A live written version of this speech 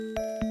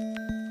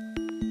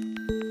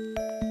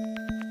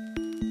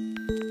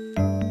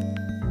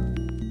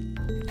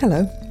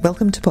Hello,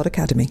 welcome to Pod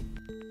Academy.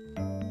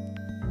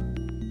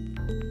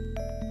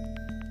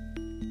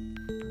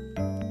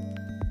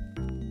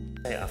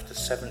 After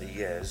 70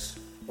 years,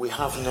 we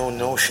have no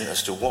notion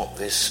as to what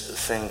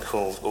this thing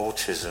called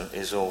autism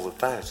is all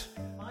about.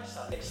 My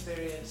son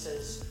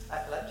experiences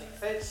epileptic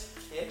fits,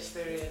 he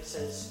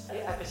experiences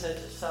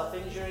episodes of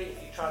self-injury.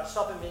 If you try and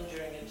stop him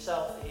injuring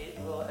himself, he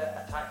will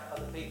attack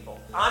other people.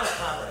 I'm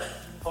clamouring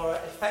for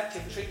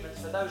effective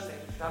treatments for those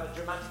things, which would have a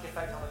dramatic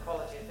effect on the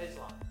quality of his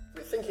life.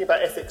 We're thinking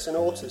about ethics and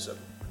autism.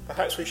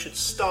 Perhaps we should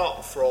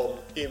start from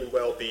human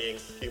well-being,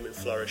 human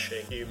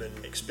flourishing, human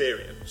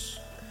experience,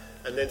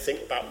 and then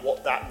think about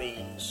what that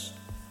means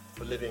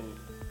for living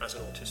as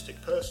an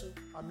autistic person.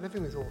 I'm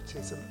living with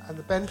autism, and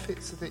the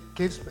benefits that it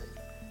gives me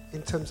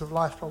in terms of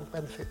lifelong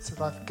benefits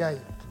that I've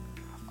gained,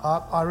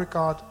 I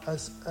regard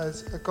as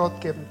a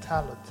God-given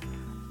talent,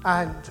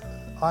 and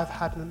I've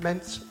had an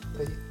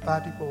immensely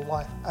valuable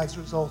life as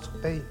a result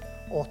of being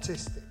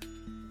autistic.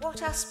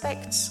 What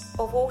aspects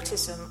of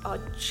autism are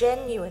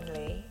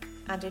genuinely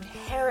and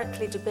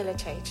inherently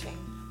debilitating,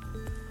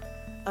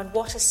 and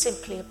what are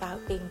simply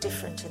about being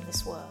different in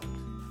this world?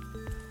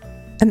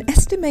 An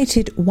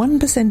estimated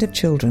 1% of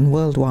children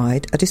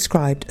worldwide are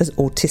described as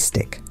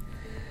autistic.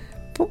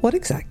 But what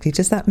exactly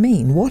does that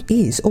mean? What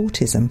is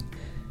autism?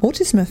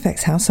 Autism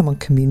affects how someone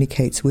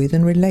communicates with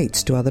and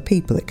relates to other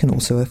people. It can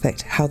also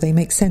affect how they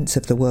make sense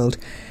of the world.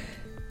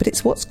 But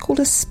it's what's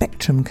called a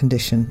spectrum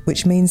condition,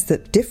 which means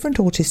that different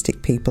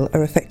autistic people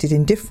are affected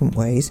in different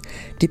ways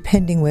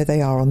depending where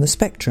they are on the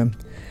spectrum.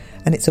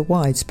 And it's a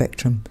wide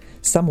spectrum.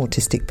 Some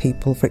autistic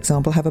people, for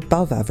example, have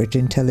above average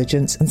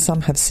intelligence and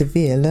some have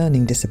severe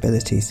learning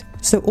disabilities.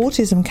 So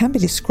autism can be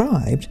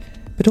described,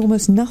 but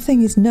almost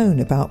nothing is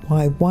known about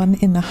why 1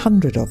 in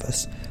 100 of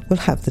us will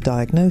have the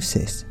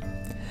diagnosis.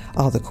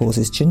 Are the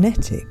causes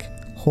genetic,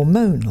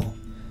 hormonal,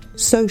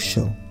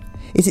 social?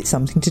 Is it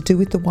something to do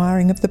with the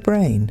wiring of the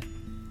brain?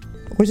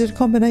 Or is it a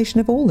combination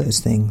of all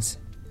those things?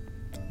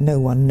 No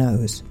one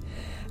knows.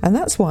 And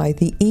that's why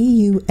the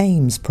EU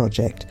AIMS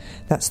project,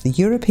 that's the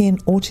European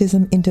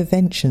Autism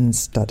Interventions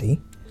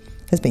Study,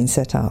 has been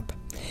set up.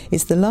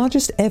 It's the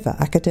largest ever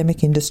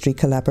academic industry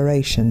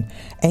collaboration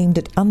aimed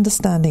at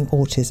understanding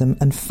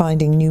autism and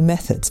finding new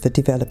methods for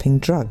developing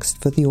drugs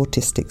for the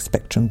autistic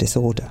spectrum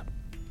disorder.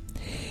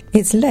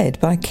 It's led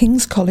by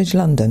King's College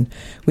London,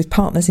 with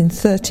partners in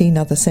 13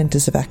 other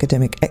centres of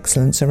academic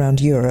excellence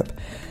around Europe,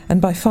 and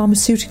by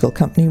pharmaceutical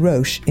company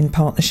Roche in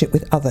partnership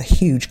with other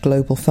huge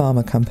global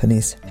pharma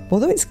companies.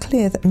 Although it's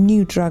clear that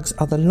new drugs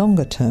are the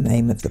longer-term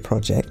aim of the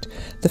project,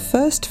 the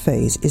first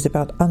phase is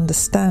about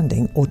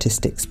understanding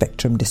autistic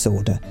spectrum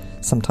disorder,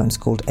 sometimes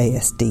called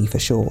ASD for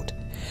short.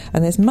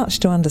 And there's much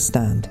to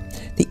understand.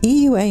 The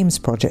EU AIMS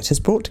project has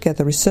brought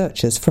together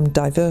researchers from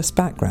diverse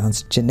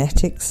backgrounds,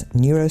 genetics,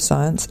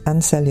 neuroscience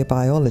and cellular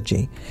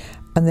biology,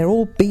 and they're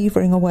all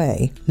beavering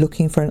away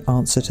looking for an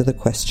answer to the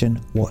question,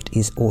 what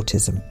is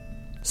autism?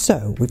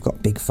 So we've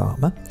got big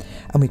pharma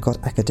and we've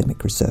got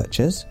academic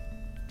researchers,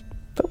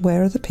 but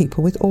where are the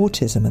people with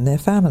autism and their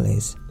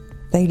families?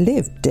 They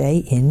live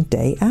day in,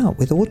 day out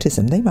with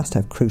autism. They must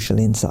have crucial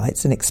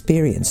insights and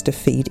experience to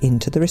feed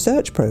into the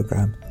research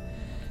programme.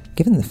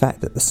 Given the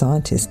fact that the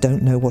scientists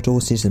don't know what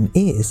autism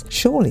is,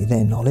 surely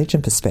their knowledge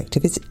and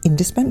perspective is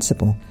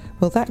indispensable.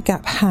 Well, that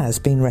gap has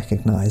been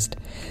recognised.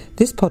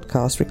 This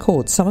podcast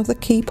records some of the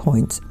key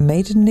points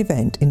made at an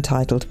event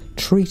entitled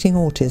Treating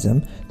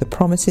Autism, the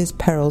Promises,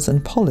 Perils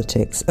and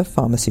Politics of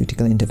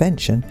Pharmaceutical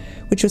Intervention,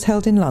 which was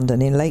held in London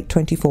in late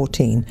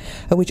 2014,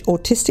 at which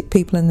autistic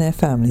people and their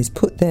families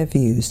put their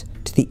views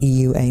to the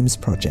EU AIMS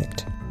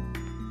project.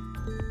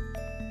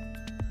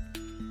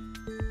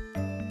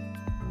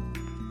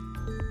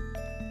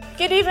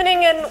 Good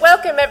evening and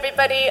welcome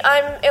everybody.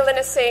 I'm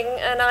Ilana Singh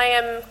and I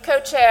am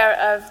co-chair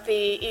of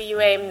the EU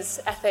AIMS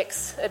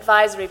Ethics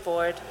Advisory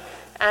Board,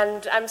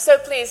 and I'm so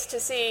pleased to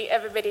see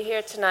everybody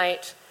here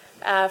tonight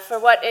for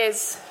what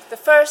is the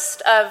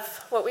first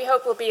of what we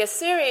hope will be a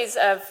series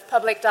of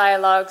public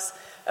dialogues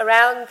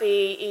around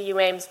the EU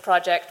AIMS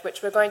project,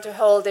 which we're going to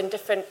hold in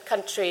different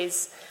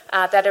countries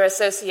that are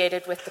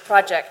associated with the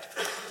project.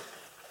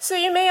 So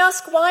you may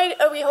ask, why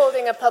are we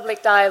holding a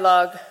public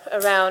dialogue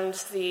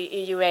around the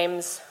EU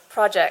AIMS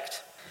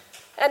project?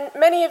 And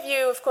many of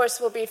you, of course,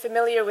 will be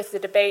familiar with the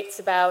debates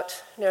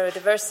about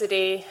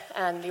neurodiversity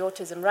and the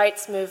autism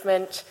rights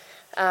movement,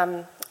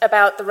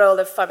 about the role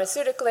of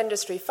pharmaceutical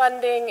industry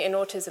funding in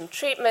autism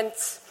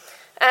treatments,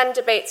 and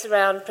debates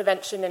around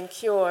prevention and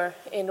cure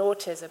in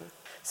autism.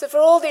 So for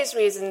all these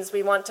reasons,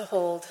 we want to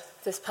hold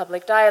this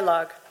public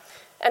dialogue.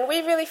 And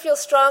we really feel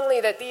strongly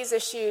that these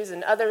issues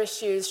and other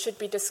issues should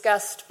be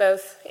discussed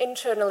both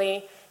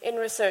internally in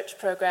research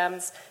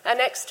programs and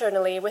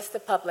externally with the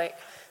public,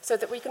 so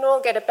that we can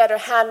all get a better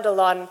handle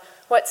on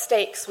what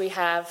stakes we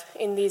have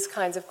in these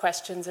kinds of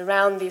questions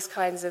around these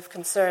kinds of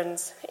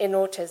concerns in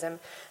autism.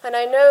 And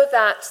I know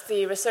that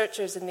the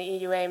researchers in the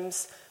EU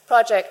AIMS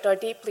project are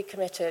deeply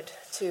committed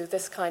to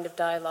this kind of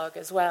dialogue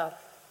as well.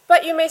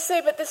 But you may say,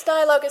 but this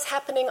dialogue is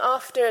happening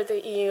after the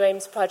EU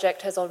AIMS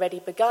project has already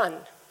begun.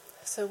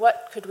 So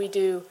what could we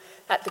do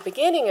at the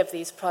beginning of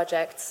these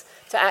projects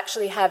to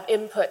actually have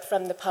input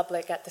from the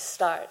public at the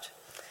start?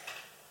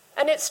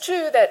 And it's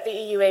true that the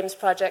EU Aims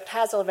project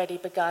has already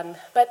begun,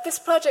 but this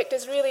project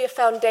is really a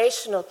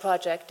foundational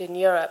project in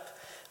Europe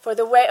for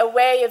a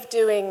way of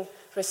doing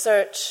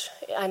research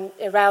and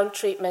around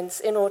treatments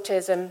in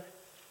autism,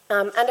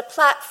 and a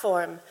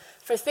platform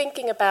for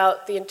thinking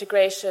about the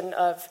integration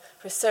of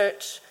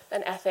research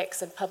and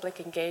ethics and public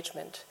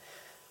engagement.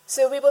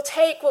 So we will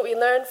take what we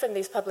learn from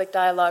these public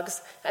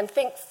dialogues and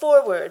think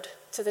forward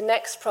to the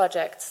next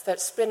projects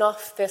that spin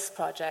off this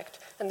project,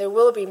 and there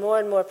will be more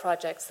and more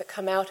projects that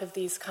come out of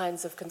these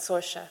kinds of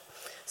consortia.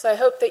 So I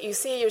hope that you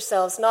see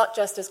yourselves not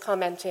just as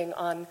commenting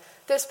on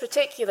this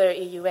particular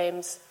EU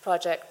Aims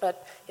project,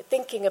 but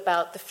thinking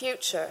about the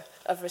future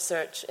of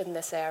research in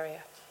this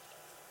area.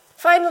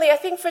 Finally, I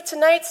think for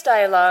tonight's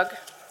dialogue,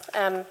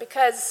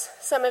 because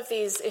some of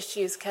these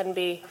issues can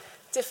be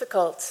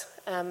difficult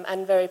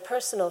and very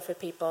personal for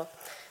people,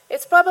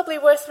 it's probably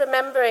worth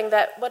remembering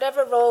that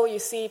whatever role you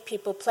see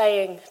people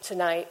playing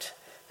tonight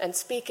and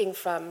speaking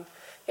from,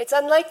 it's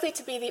unlikely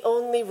to be the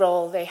only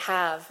role they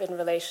have in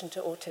relation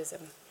to autism.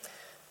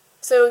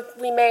 So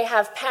we may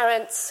have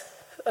parents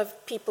of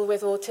people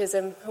with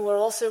autism who are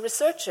also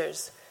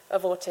researchers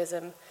of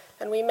autism,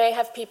 and we may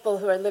have people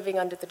who are living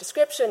under the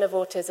description of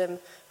autism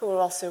who are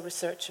also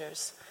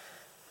researchers.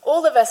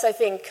 All of us, I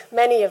think,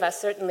 many of us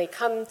certainly,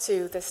 come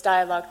to this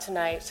dialogue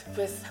tonight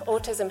with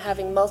autism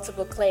having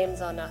multiple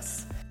claims on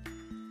us.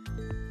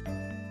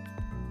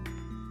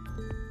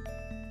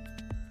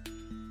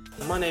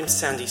 My name's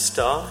Sandy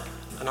Starr,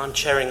 and I'm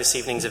chairing this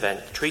evening's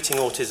event, Treating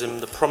Autism,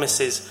 the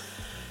Promises,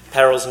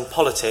 Perils and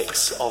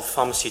Politics of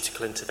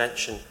Pharmaceutical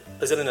Intervention.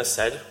 As Eleanor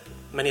said,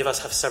 many of us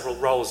have several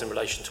roles in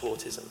relation to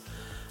autism.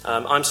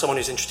 I'm someone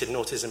who's interested in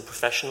autism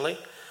professionally.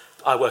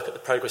 I work at the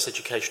Progress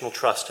Educational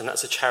Trust, and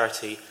that's a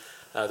charity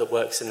that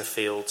works in the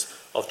fields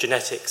of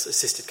genetics,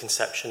 assisted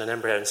conception, and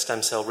embryo and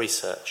stem cell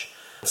research.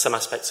 Some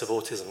aspects of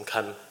autism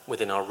come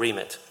within our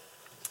remit.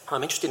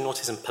 I'm interested in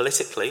autism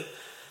politically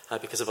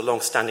because of a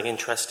long-standing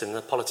interest in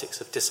the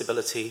politics of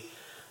disability,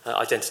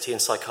 identity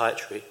and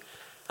psychiatry.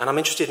 And I'm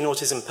interested in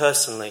autism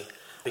personally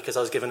because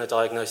I was given a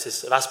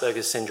diagnosis of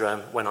Asperger's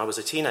syndrome when I was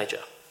a teenager.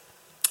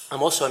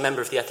 I'm also a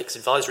member of the Ethics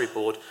Advisory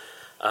Board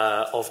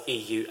of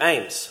EU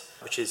Aims,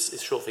 which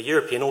is short for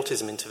European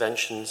Autism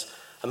Interventions,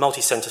 a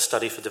multi-centre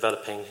study for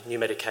developing new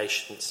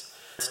medications.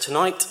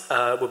 Tonight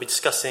we'll be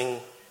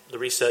discussing the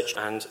research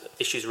and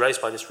issues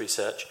raised by this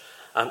research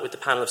with the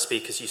panel of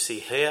speakers you see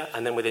here,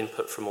 and then with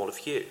input from all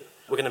of you.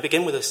 We're going to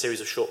begin with a series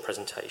of short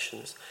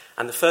presentations,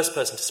 and the first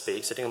person to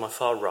speak, sitting on my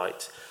far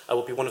right,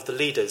 will be one of the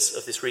leaders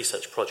of this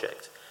research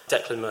project,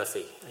 Declan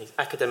Murphy. He's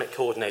academic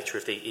coordinator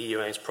of the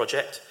EU Aims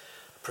project,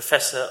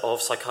 Professor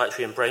of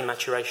Psychiatry and Brain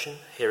Maturation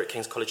here at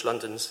King's College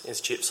London's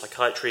Institute of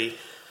Psychiatry,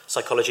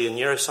 Psychology and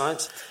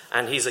Neuroscience,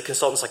 and he's a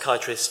consultant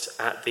psychiatrist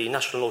at the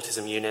National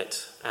Autism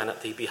Unit and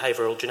at the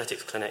Behavioural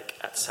Genetics Clinic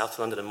at South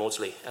London and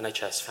Maudsley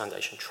NHS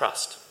Foundation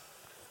Trust.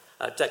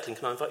 Declan,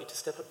 can I invite you to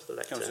step up to the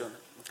lectern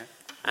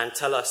and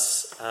tell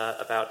us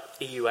about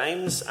EU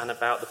Aims and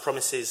about the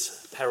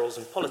promises, perils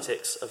and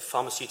politics of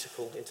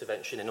pharmaceutical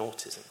intervention in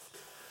autism?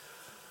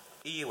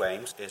 EU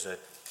Aims is an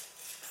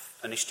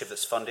initiative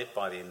that's funded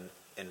by the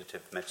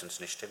Innovative Medicines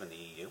Initiative in the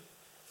EU,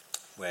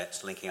 where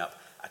it's linking up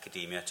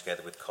academia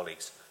together with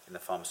colleagues in the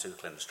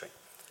pharmaceutical industry.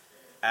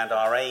 And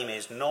our aim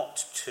is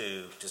not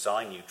to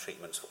design new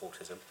treatments for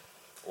autism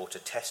or to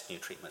test new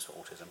treatments for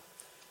autism.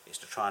 It's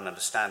to try and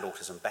understand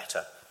autism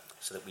better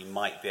so that we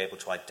might be able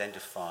to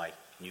identify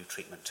new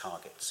treatment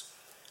targets.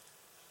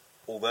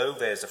 Although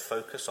there's a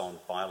focus on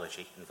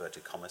biology,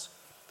 inverted commas,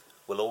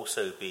 we'll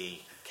also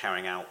be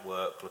carrying out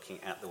work looking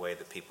at the way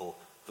that people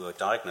who are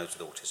diagnosed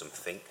with autism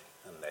think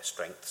and their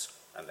strengths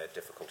and their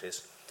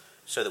difficulties,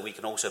 so that we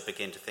can also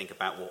begin to think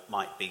about what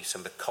might be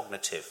some of the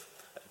cognitive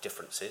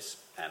differences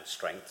and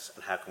strengths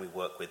and how can we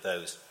work with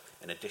those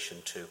in addition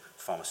to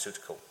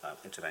pharmaceutical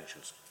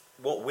interventions.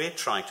 What we're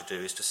trying to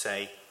do is to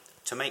say,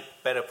 to make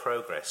better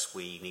progress,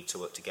 we need to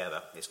work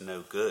together. It's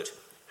no good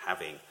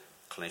having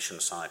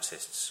clinician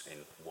scientists in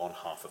one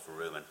half of a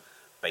room and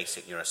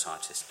basic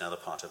neuroscientists in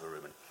another part of a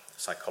room and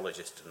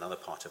psychologists in another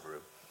part of a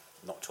room,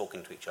 not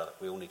talking to each other.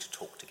 We all need to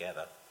talk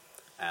together.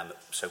 And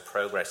so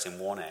progress in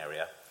one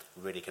area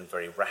really can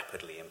very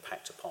rapidly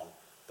impact upon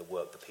the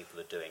work that people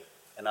are doing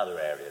in other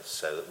areas,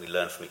 so that we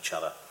learn from each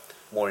other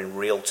more in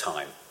real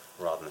time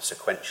rather than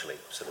sequentially,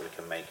 so that we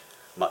can make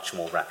much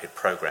more rapid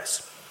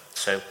progress.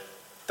 So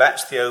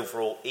that's the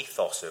overall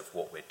ethos of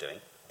what we're doing.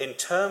 In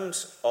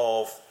terms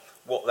of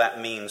what that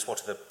means,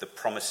 what are the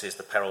promises,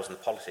 the perils and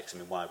the politics,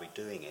 why are we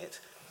doing it?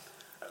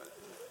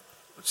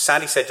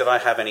 Sandy said, did I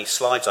have any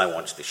slides I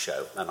wanted to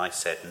show? And I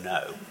said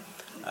no.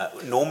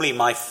 Normally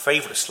my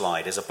favourite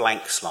slide is a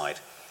blank slide,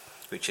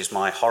 which is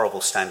my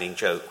horrible standing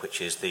joke, which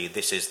is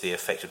this is the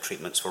effective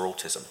treatments for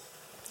autism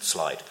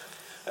slide.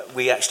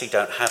 We actually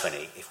don't have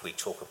any if we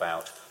talk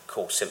about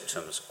core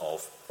symptoms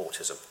of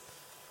autism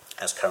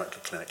as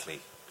currently clinically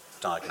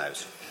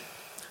diagnosed.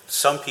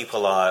 Some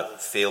people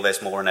feel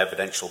there's more an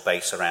evidential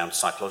base around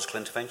psychological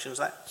interventions.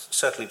 That's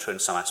certainly true in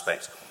some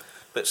aspects.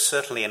 But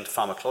certainly in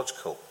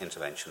pharmacological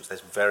interventions,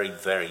 there's very,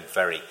 very,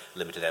 very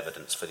limited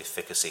evidence for the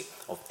efficacy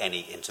of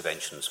any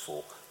interventions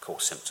for core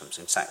symptoms.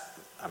 In fact,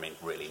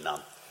 really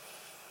none.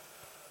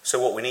 So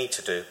what we need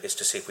to do is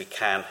to see if we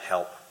can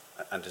help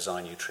and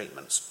design new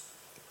treatments.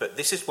 But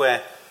this is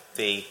where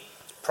the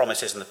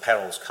promises and the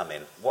perils come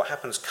in. What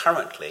happens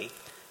currently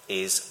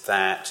is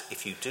that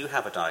if you do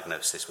have a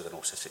diagnosis with an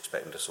autistic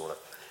spectrum disorder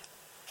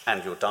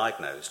and you're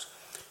diagnosed,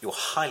 you're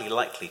highly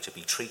likely to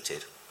be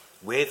treated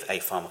with a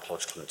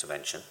pharmacological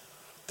intervention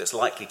that's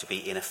likely to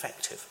be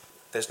ineffective.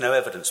 There's no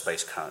evidence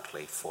base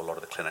currently for a lot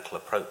of the clinical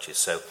approaches.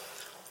 So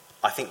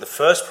I think the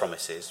first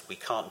promise is we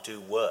can't do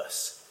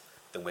worse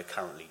than we're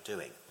currently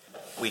doing.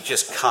 We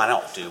just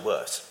cannot do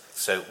worse.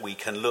 So we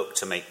can look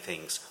to make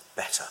things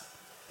better.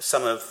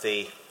 Some of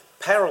the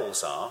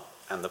perils are,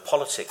 and the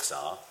politics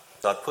are,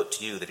 I'd put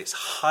to you that it's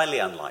highly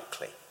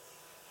unlikely,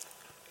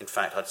 in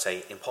fact I'd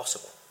say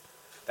impossible,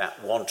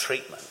 that one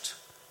treatment,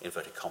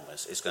 inverted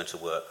commas, is going to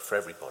work for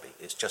everybody.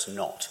 It's just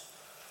not.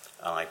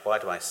 Why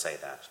do I say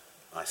that?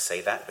 I say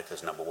that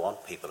because, number one,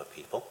 people are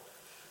people.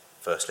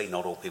 Firstly,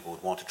 not all people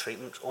would want a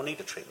treatment or need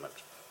a treatment.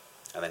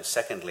 And then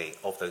secondly,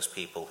 of those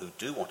people who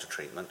do want a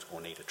treatment or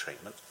need a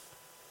treatment,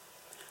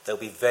 there'll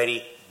be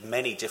very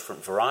many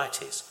different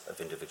varieties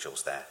of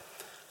individuals there.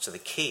 So the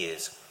key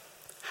is,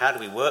 how do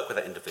we work with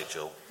that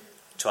individual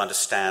to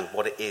understand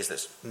what it is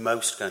that's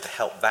most going to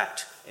help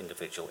that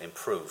individual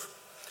improve?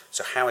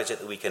 So how is it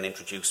that we can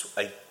introduce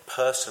a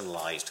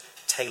personalised,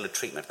 tailored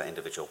treatment to that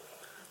individual,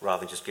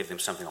 rather than just give them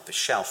something off the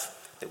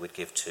shelf that we'd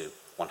give to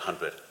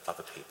 100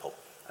 other people?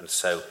 And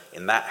so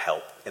in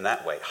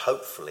that way,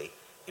 hopefully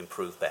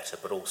improve better,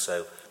 but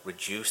also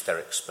reduce their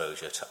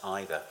exposure to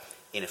either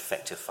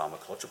ineffective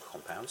pharmacological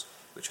compounds,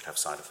 which would have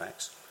side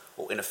effects,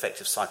 or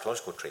ineffective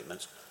psychological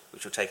treatments,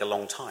 which would take a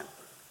long time.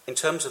 In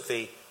terms of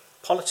the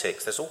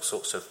politics, there's all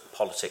sorts of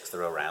politics that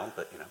are around,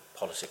 but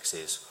politics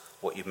is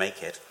what you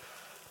make it.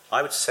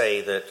 I would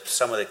say that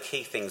some of the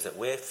key things that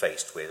we're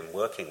faced with and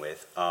working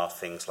with are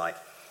things like,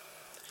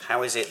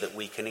 how is it that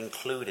we can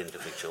include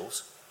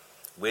individuals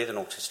with an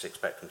autistic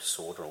spectrum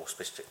disorder or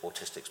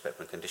autistic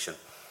spectrum condition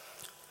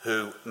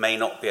who may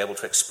not be able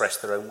to express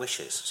their own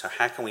wishes? So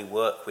how can we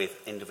work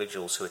with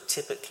individuals who are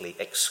typically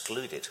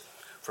excluded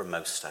from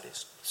most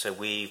studies? So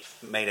we've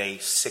made a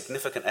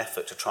significant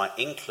effort to try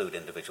and include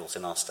individuals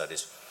in our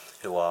studies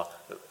who are,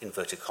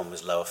 inverted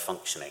commas, lower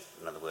functioning.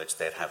 In other words,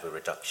 they'd have a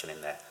reduction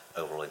in their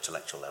overall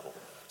intellectual level.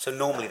 So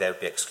normally they would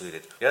be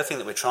excluded. The other thing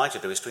that we're trying to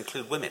do is to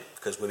include women,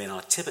 because women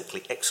are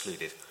typically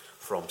excluded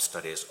from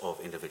studies of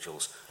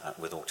individuals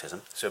with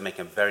autism. So we're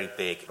making a very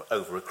big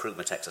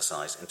over-recruitment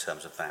exercise in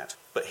terms of that.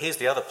 But here's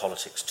the other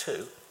politics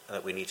too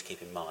that we need to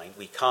keep in mind.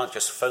 We can't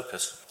just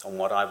focus on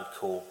what I would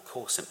call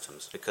core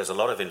symptoms, because a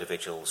lot of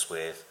individuals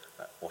with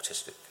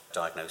autistic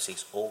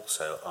diagnoses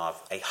also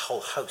have a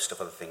whole host of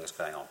other things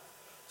going on,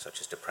 such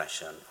as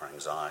depression or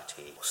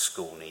anxiety, or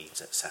school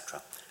needs,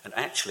 etc. And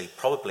actually,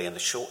 probably in the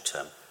short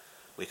term,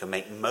 we can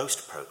make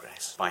most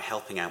progress by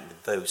helping out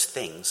with those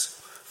things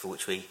for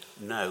which we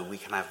know we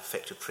can have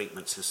effective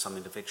treatments in some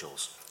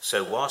individuals.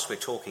 So whilst we're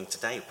talking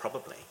today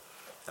probably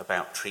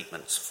about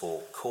treatments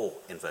for core,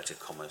 inverted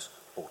commas,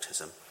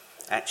 autism,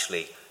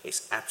 actually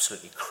it's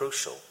absolutely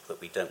crucial that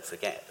we don't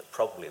forget that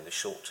probably in the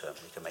short term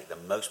we can make the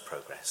most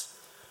progress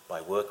by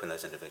working with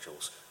those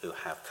individuals who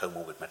have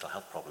comorbid mental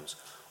health problems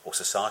or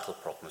societal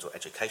problems or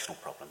educational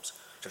problems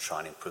to try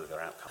and improve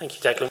their outcome. Thank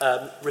you,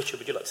 Declan. Richard,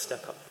 would you like to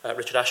step up?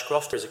 Richard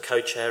Ashcroft is a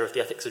co-chair of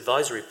the Ethics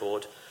Advisory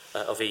Board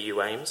of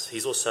EU AIMS.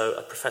 He's also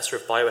a Professor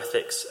of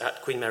Bioethics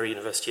at Queen Mary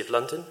University of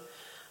London.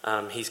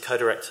 He's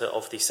co-director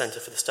of the Centre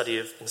for the Study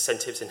of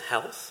Incentives in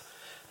Health.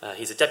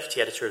 He's a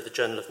deputy editor of the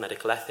Journal of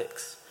Medical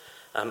Ethics.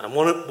 And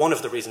one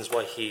of the reasons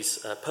why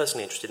he's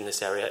personally interested in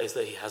this area is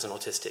that he has an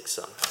autistic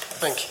son.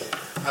 Thank you.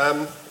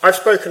 I've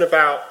spoken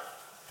about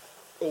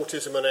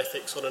autism and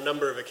ethics on a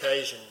number of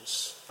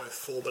occasions, both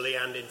formally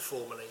and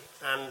informally.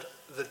 And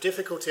the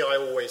difficulty I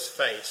always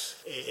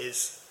face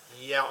is,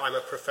 I'm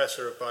a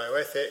professor of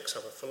bioethics,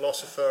 I'm a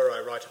philosopher,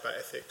 I write about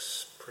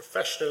ethics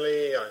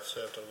professionally, I've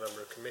served on a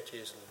number of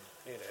committees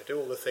and do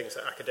all the things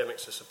that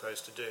academics are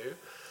supposed to do.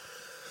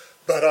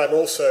 But I'm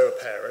also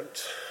a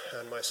parent,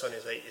 and my son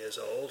is 8 years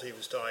old. He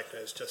was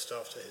diagnosed just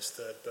after his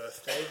 3rd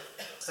birthday,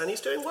 and he's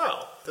doing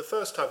well. The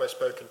first time I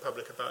spoke in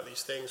public about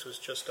these things was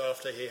just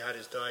after he had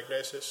his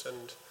diagnosis,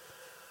 and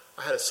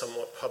I had a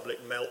somewhat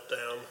public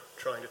meltdown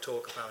trying to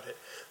talk about it.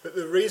 But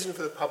the reason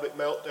for the public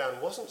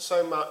meltdown wasn't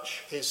so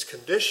much his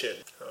condition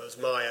as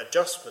my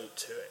adjustment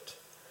to it.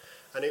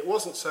 And it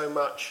wasn't so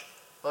much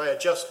my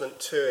adjustment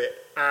to it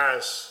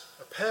as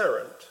a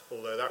parent,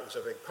 although that was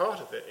a big part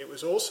of it. It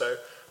was also,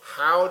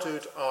 how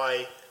did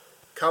I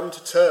come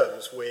to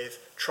terms with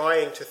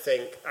trying to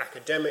think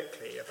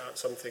academically about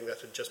something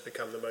that had just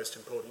become the most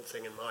important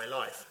thing in my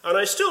life? And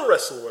I still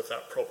wrestle with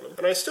that problem.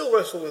 And I still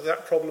wrestle with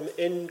that problem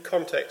in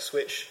contexts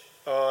which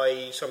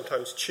I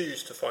sometimes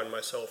choose to find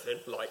myself in,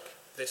 like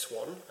this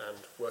one and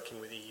working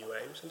with EU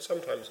aims, and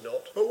sometimes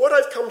not. But what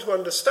I've come to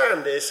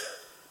understand is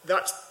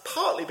that's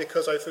partly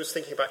because I was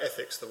thinking about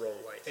ethics the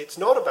wrong way. It's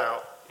not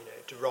about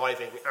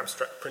deriving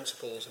abstract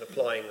principles and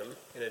applying them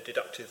in a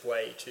deductive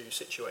way to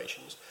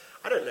situations.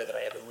 I don't know that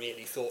I ever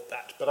really thought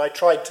that, but I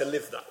tried to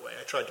live that way.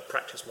 I tried to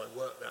practice my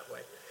work that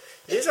way.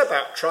 It is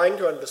about trying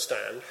to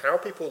understand how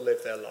people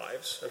live their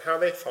lives and how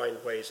they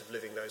find ways of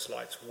living those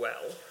lives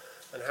well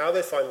and how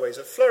they find ways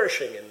of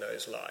flourishing in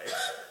those lives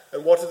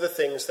and what are the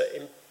things that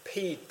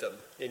impede them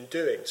in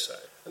doing so.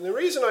 And the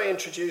reason I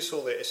introduce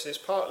all this is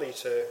partly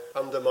to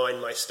undermine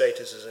my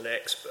status as an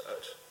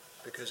expert,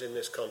 because in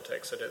this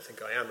context I don't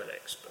think I am an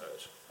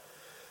expert,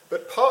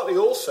 but partly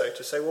also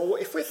to say, well,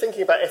 if we're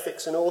thinking about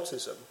ethics and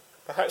autism,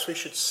 perhaps we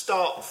should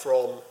start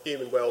from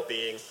human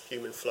well-being,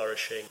 human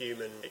flourishing,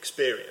 human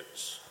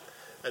experience,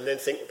 and then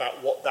think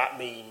about what that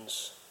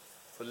means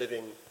for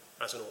living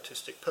as an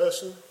autistic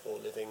person or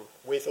living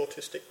with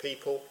autistic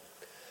people.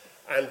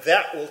 And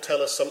that will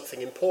tell us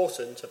something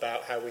important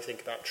about how we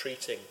think about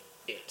treating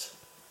it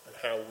and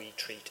how we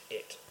treat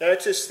it.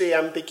 Notice the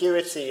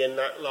ambiguity in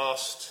that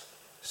last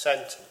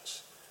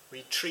sentence.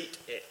 We treat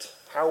it.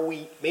 How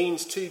we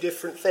means two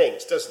different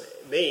things, doesn't it?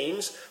 It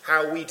means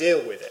how we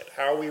deal with it,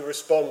 how we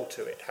respond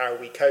to it, how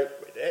we cope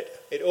with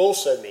it. It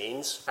also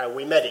means how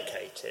we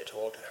medicate it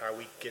or how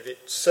we give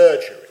it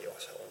surgery or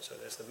so on. So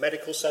there's the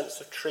medical sense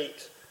of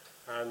treat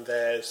and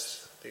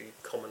there's the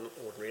common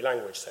ordinary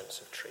language sense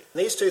of treat.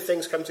 And these two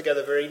things come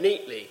together very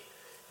neatly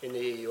in the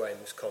EU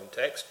aims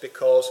context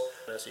because,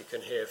 as you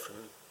can hear from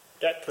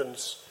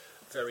Declan's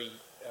very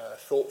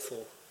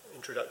thoughtful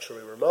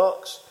introductory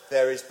remarks,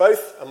 there is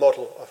both a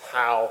model of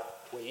how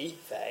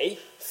they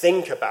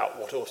think about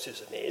what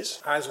autism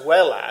is, as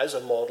well as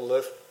a model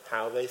of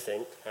how we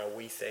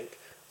think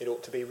it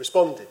ought to be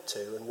responded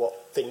to and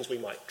what things we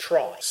might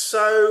try.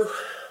 So,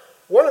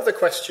 one of the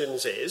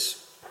questions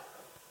is,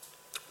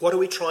 what are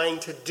we trying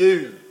to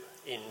do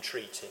in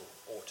treating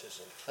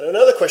autism? And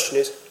another question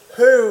is,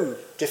 who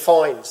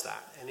defines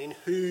that and in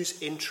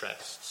whose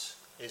interests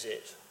is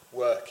it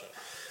working?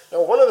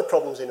 Now, one of the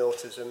problems in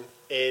autism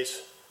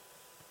is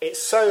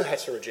it's so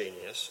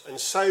heterogeneous and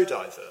so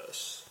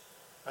diverse,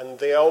 and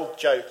the old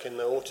joke in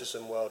the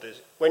autism world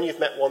is when you've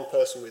met one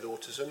person with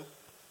autism,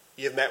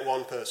 you've met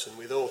one person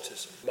with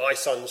autism. My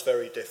son's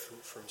very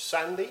different from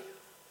Sandy.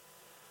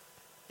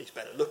 He's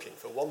better looking,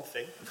 for one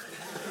thing.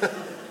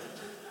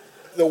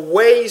 The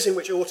ways in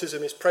which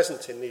autism is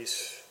present in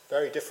these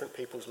very different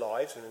people's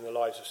lives and in the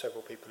lives of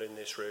several people in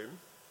this room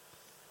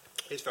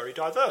is very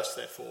diverse,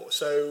 therefore.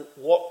 So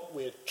what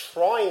we're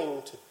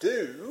trying to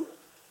do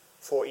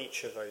for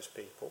each of those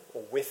people,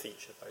 or with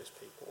each of those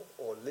people,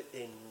 or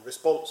in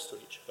response to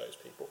each of those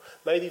people,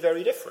 may be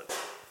very different.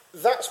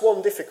 That's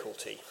one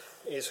difficulty,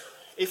 is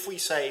if we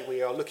say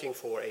we are looking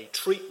for a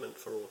treatment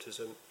for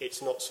autism,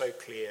 it's not so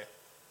clear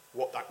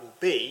what that will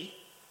be,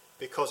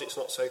 because it's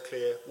not so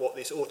clear what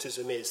this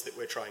autism is that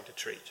we're trying to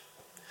treat.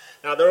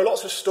 Now, there are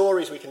lots of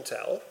stories we can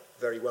tell,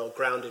 very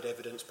well-grounded,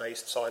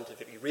 evidence-based,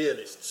 scientifically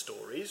realist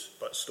stories,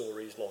 but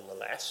stories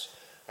nonetheless,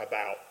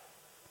 about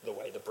the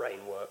way the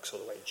brain works, or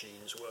the way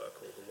genes work,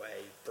 or the way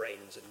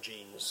brains and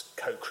genes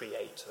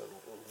co-create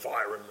an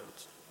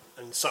environment,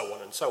 and so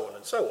on and so on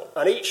and so on.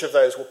 And each of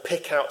those will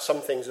pick out some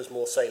things as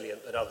more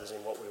salient than others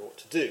in what we ought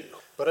to do.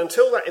 But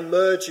until that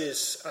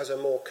emerges as a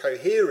more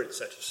coherent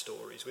set of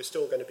stories, we're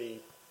still going to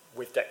be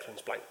with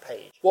Declan's blank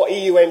page. What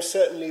EU aims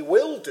certainly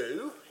will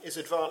do is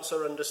advance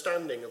our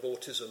understanding of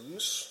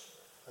autisms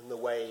and the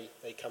way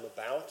they come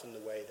about and the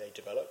way they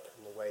develop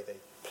and the way they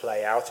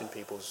play out in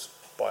people's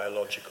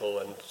biological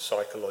and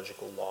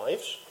psychological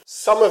lives.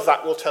 Some of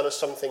that will tell us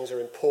some things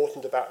are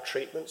important about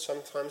treatment,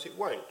 sometimes it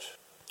won't.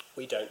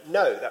 We don't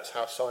know, that's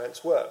how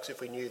science works.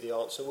 If we knew the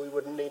answer, we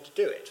wouldn't need to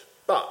do it.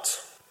 But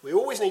we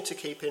always need to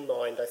keep in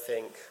mind, I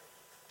think,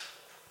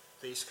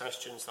 these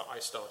questions that I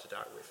started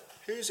out with.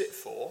 Who's it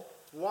for?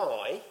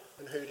 Why?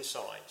 And who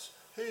decides?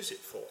 Who's it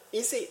for?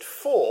 Is it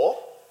for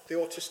the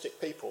autistic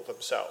people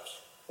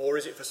themselves? Or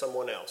is it for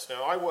someone else?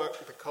 Now, I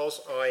work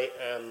because I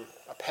am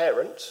a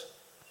parent.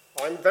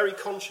 I'm very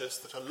conscious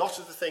that a lot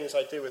of the things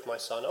I do with my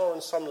son are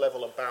on some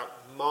level about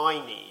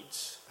my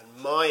needs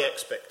and my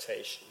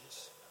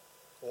expectations,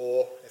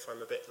 or, if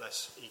I'm a bit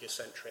less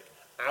egocentric,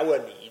 our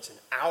needs and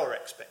our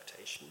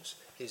expectations.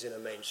 He's in a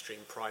mainstream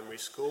primary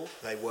school.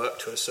 They work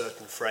to a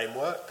certain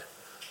framework.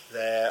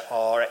 There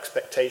are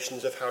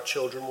expectations of how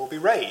children will be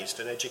raised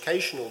and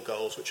educational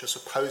goals which are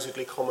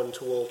supposedly common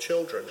to all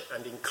children.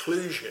 And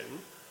inclusion,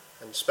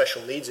 and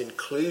special needs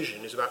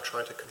inclusion, is about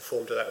trying to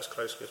conform to that as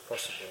closely as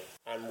possible.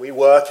 And we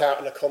work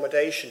out an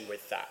accommodation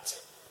with that.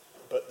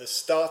 But the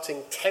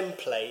starting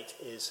template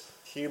is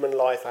human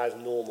life as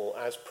normal,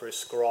 as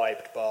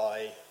prescribed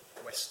by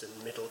Western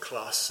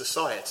middle-class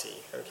society,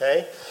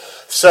 okay?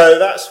 So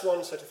that's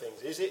one set of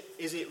things.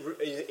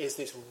 Is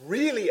this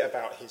really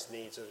about his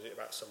needs, or is it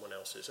about someone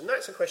else's? And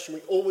that's a question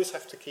we always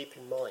have to keep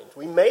in mind.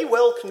 We may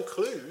well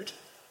conclude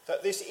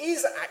that this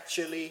is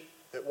actually,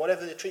 that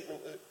whatever the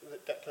treatment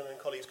that Declan and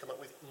colleagues come up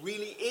with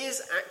really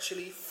is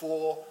actually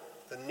for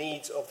the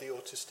needs of the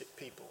autistic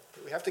people.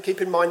 But we have to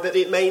keep in mind that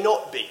it may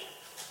not be.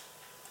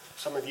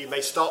 Some of you may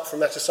start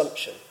from that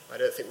assumption. I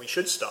don't think we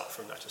should start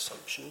from that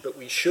assumption, but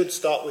we should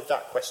start with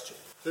that question.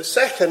 The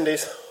second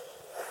is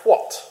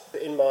what?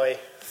 In my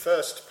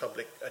first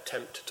public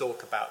attempt to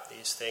talk about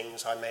these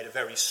things, I made a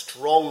very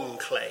strong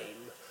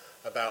claim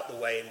about the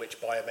way in which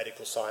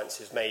biomedical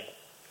science is made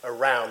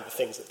around the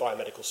things that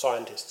biomedical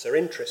scientists are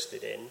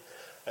interested in,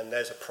 and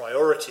there's a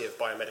priority of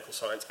biomedical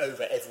science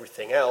over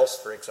everything else,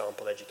 for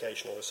example,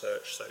 educational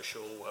research,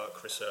 social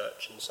work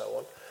research, and so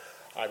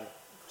on. I've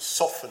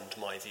softened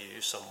my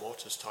view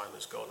somewhat as time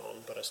has gone on,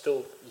 but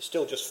you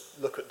still just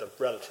look at the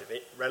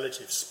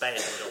relative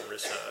spend on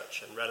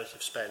research and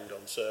relative spend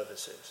on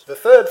services. The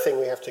third thing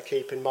we have to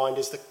keep in mind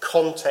is the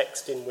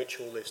context in which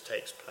all this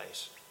takes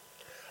place.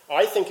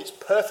 I think it's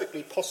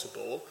perfectly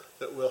possible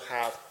that we'll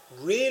have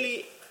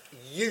really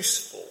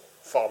useful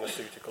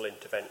pharmaceutical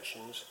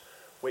interventions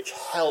which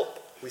help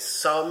with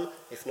some,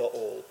 if not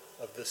all,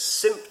 of the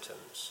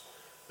symptoms,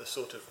 the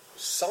sort of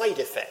side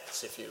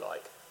effects, if you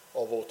like,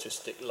 of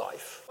autistic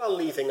life, while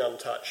leaving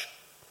untouched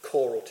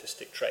core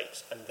autistic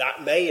traits. And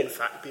that may, in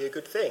fact, be a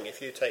good thing.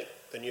 If you take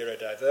the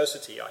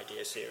neurodiversity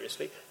idea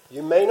seriously,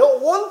 you may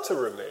not want to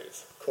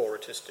remove core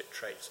autistic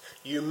traits.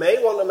 You may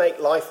want to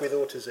make life with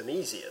autism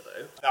easier,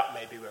 though. That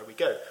may be where we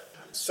go.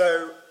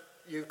 So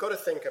you've got to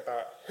think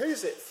about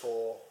who's it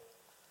for,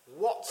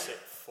 what's it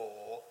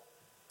for,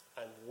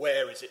 and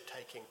where is it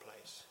taking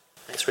place.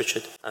 Thanks,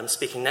 Richard.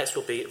 Speaking next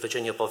will be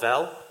Virginia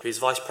Bovell, who is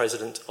Vice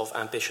President of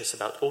Ambitious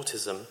About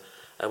Autism,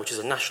 which is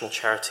a national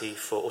charity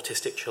for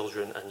autistic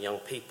children and young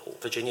people.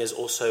 Virginia is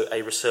also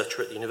a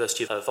researcher at the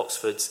University of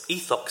Oxford's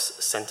Ethox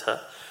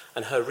Centre,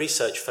 and her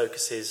research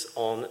focuses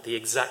on the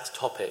exact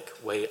topic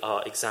we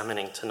are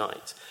examining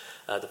tonight,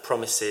 the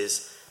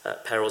promises,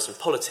 perils and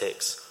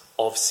politics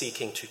of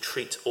seeking to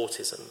treat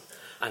autism.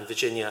 And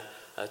Virginia,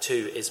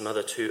 too, is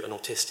mother to an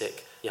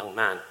autistic young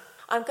man.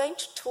 I'm going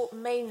to talk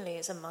mainly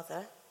as a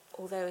mother,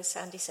 although, as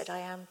Sandy said, I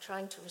am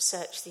trying to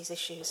research these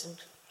issues and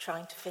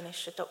trying to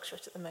finish a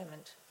doctorate at the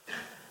moment.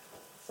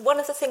 One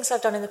of the things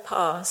I've done in the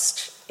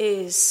past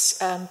is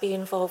be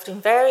involved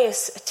in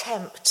various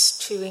attempts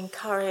to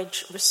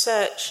encourage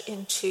research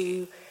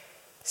into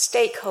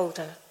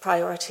stakeholder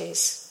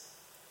priorities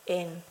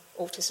in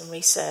autism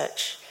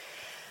research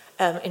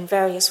in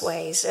various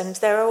ways. And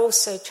there are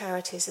also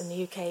charities in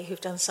the UK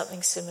who've done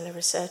something similar,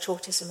 Research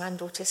Autism and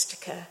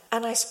Autistica.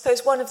 And I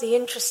suppose one of the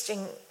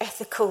interesting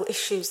ethical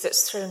issues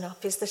that's thrown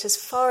up is that, as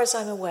far as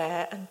I'm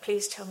aware, and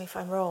please tell me if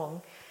I'm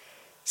wrong,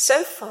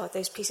 so far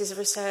those pieces of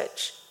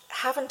research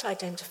haven't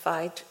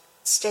identified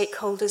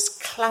stakeholders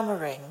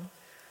clamouring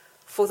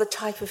for the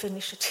type of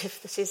initiative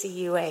that is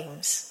EU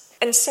aims.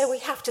 And so we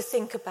have to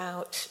think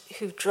about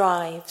who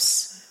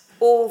drives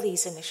all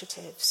these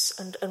initiatives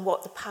and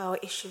what the power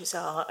issues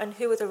are and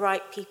who are the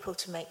right people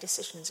to make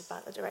decisions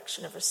about the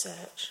direction of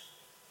research.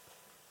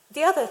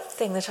 The other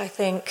thing that I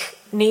think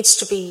needs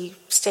to be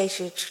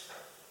stated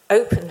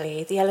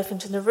openly, the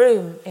elephant in the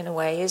room in a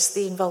way, is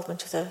the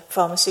involvement of the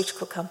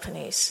pharmaceutical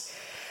companies.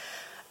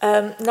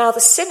 Now, the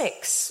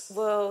cynics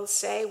will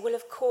say, well,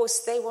 of course,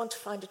 they want to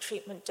find a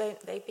treatment,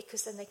 don't they,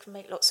 because then they can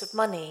make lots of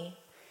money.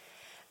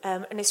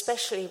 And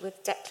especially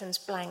with Declan's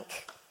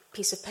blank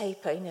piece of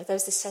paper,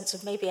 there's this sense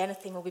of maybe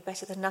anything will be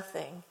better than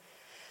nothing.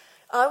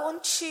 I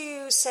want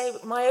to say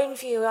my own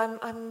view,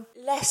 I'm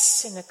less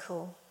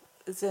cynical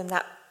than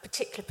that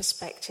particular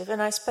perspective,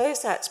 and I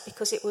suppose that's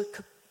because it would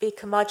be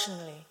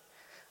curmudgeonly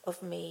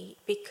of me,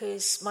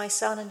 because my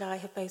son and I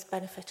have both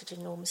benefited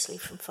enormously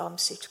from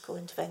pharmaceutical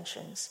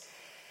interventions.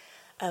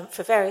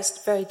 For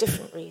various very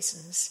different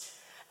reasons,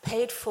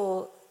 paid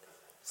for,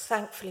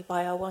 thankfully,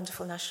 by our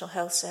wonderful National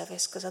Health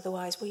Service, because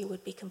otherwise we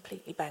would be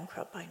completely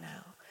bankrupt by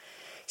now.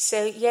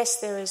 So, yes,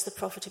 there is the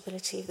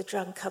profitability of the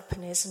drug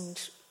companies,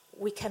 and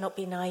we cannot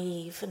be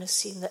naive and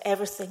assume that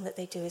everything that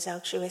they do is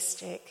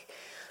altruistic.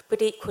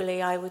 But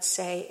equally, I would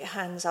say,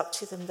 hands up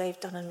to them, they've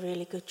done a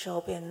really good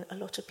job in a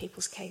lot of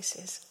people's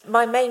cases.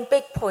 My main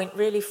big point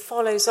really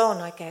follows on,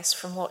 I guess,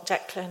 from what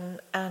Declan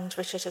and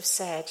Richard have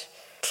said.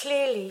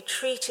 Clearly,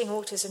 treating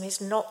autism is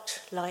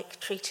not like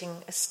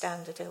treating a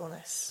standard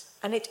illness.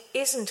 And it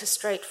isn't a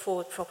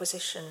straightforward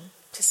proposition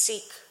to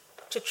seek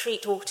to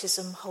treat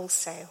autism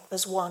wholesale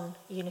as one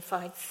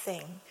unified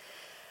thing.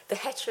 The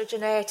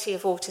heterogeneity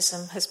of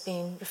autism has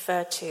been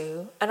referred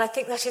to, and I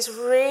think that is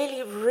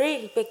really,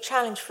 really big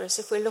challenge for us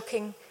if we're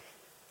looking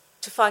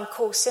to find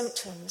core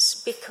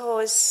symptoms,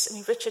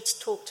 because Richard's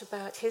talked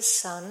about his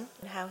son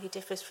and how he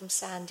differs from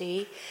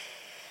Sandy.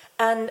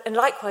 And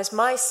likewise,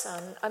 my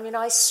son,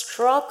 I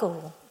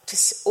struggle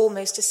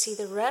almost to see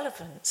the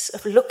relevance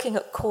of looking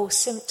at core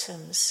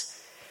symptoms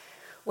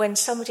when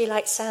somebody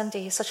like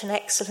Sandy is such an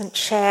excellent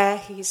chair,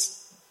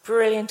 he's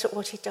brilliant at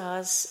what he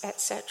does,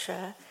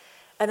 etc.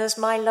 And there's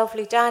my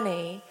lovely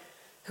Danny,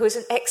 who is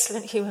an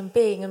excellent human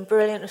being and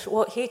brilliant at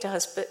what he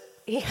does, but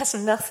he has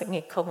nothing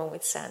in common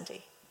with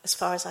Sandy, as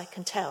far as I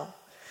can tell.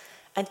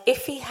 And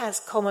if he has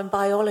common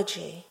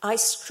biology, I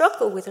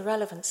struggle with the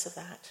relevance of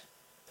that.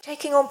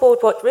 Taking on board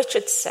what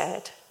Richard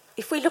said,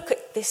 if we look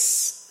at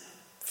this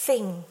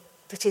thing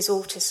that is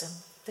autism,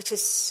 that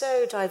is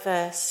so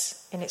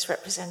diverse in its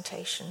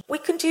representation. We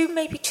can do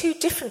maybe two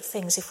different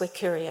things if we're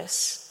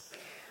curious.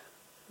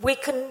 We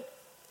can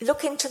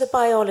look into the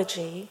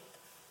biology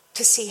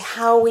to see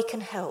how we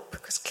can help,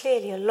 because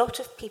clearly a lot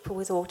of people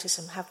with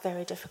autism have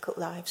very difficult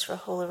lives for a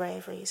whole array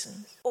of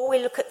reasons. Or we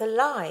look at the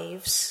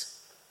lives,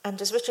 and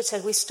as Richard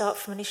said, we start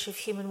from an issue of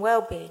human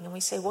well-being, and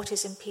we say, what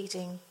is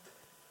impeding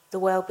the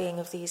well-being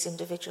of these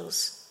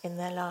individuals in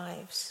their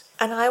lives?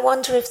 And I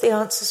wonder if the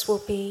answers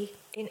will be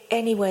in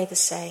any way the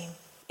same.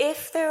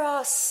 If there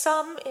are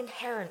some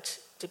inherent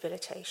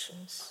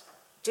debilitations,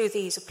 do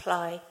these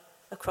apply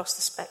across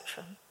the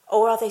spectrum?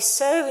 Or are they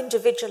so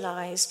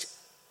individualised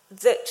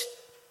that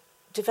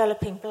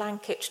developing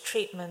blanket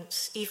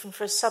treatments, even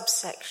for a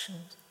subsection,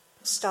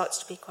 starts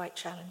to be quite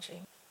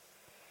challenging?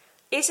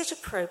 Is it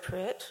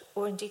appropriate,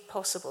 or indeed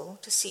possible,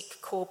 to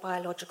seek core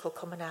biological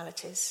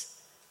commonalities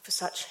for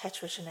such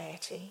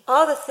heterogeneity?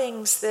 Are the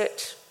things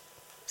that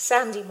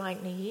Sandy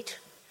might need,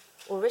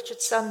 or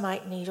Richard's son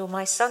might need, or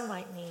my son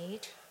might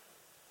need,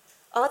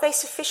 are they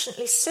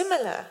sufficiently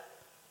similar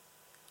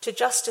to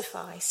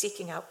justify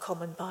seeking out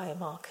common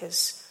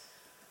biomarkers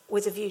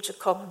with a view to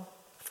common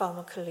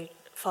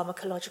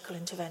pharmacological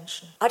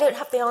intervention? I don't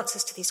have the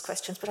answers to these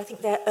questions, but I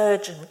think they're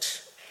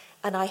urgent,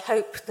 and I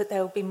hope that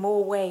there will be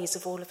more ways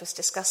of all of us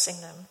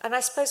discussing them. And I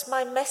suppose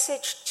my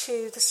message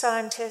to the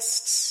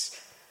scientists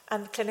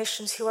and the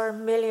clinicians who are a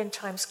million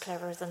times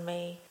cleverer than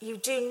me, you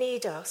do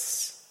need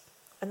us,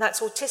 and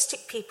that's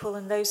autistic people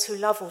and those who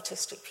love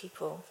autistic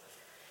people,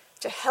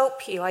 to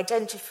help you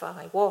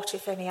identify what,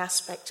 if any,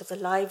 aspect of the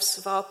lives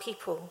of our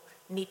people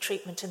need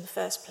treatment in the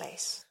first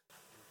place.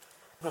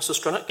 Russell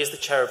Stronach is the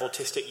chair of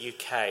Autistic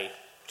UK,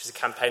 which is a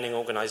campaigning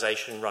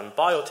organisation run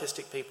by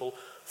autistic people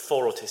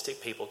for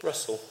autistic people.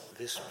 Russell.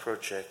 This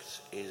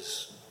project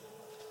is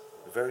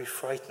very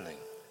frightening,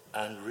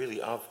 and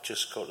really I've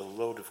just got a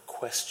load of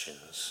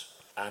questions,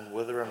 and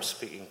whether I'm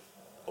speaking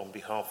on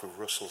behalf of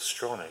Russell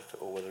Stronach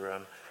or whether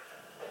I'm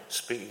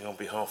speaking on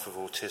behalf of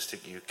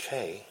Autistic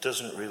UK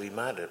doesn't really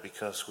matter,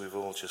 because we've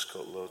all just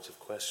got loads of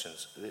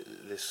questions.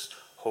 This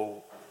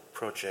whole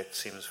project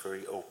seems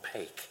very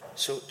opaque.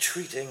 So,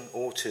 treating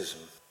autism,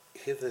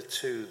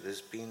 hitherto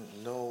there's been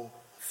no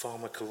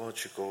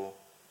pharmacological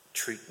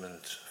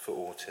treatment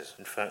for autism.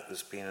 In fact,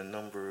 there's been a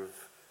number of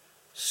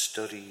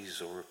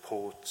studies or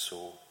reports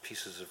or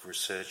pieces of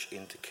research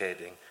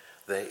indicating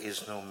there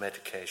is no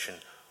medication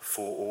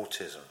for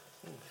autism.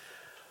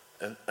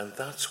 And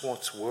that's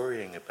what's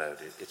worrying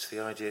about it. It's the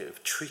idea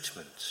of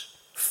treatment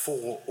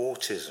for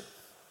autism.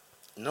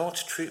 Not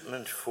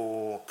treatment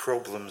for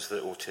problems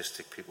that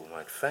autistic people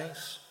might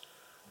face,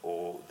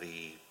 or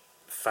the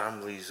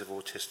families of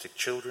autistic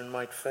children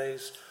might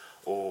face,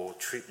 or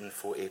treatment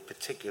for a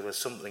particular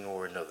something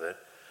or another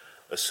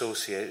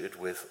associated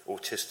with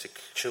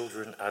autistic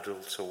children,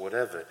 adults, or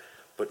whatever.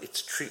 But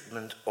it's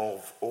treatment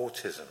of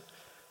autism.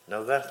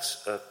 Now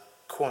that's a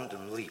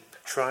quantum leap.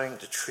 Trying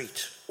to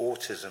treat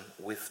autism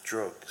with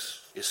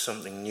drugs is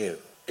something new.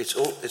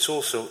 It's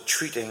also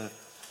treating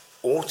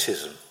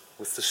autism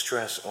with the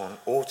stress on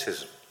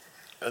autism.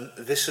 And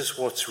this is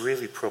what's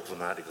really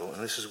problematical,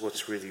 and this is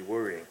what's really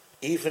worrying.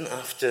 Even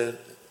after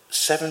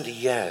 70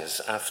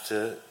 years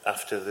after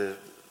the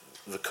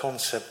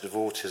concept of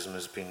autism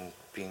has been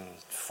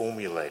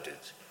formulated,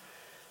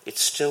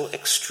 it's still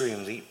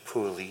extremely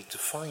poorly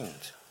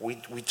defined. We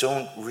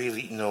don't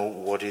really know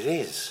what it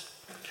is.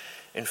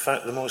 In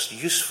fact, the most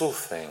useful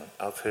thing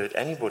I've heard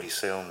anybody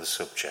say on the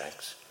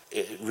subject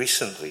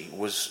recently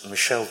was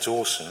Michelle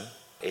Dawson,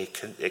 a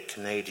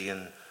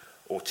Canadian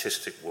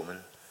autistic woman,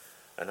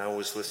 and I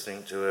was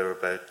listening to her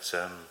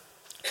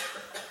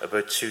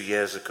about 2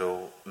 years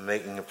ago,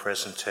 making a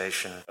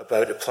presentation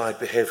about applied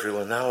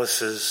behavioural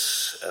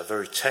analysis, a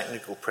very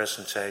technical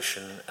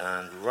presentation,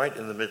 and right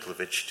in the middle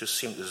of it, she just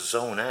seemed to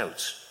zone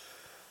out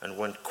and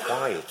went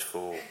quiet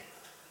for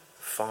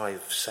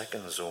 5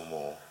 seconds or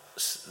more,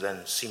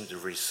 then seemed to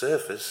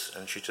resurface,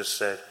 and she just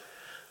said,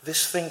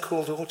 "This thing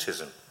called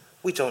autism,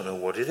 we don't know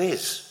what it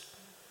is."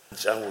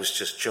 And I was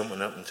just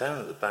jumping up and down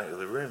at the back of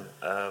the room.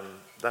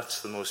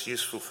 That's the most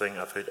useful thing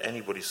I've heard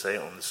anybody say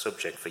on the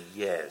subject for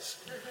years.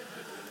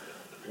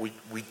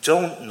 We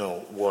don't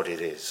know what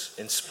it is,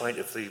 in spite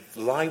of the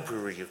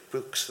library of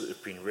books that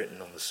have been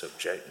written on the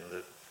subject and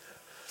the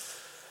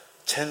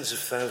tens of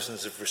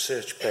thousands of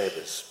research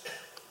papers.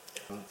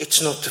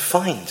 It's not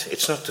defined.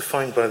 It's not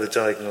defined by the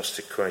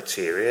diagnostic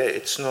criteria.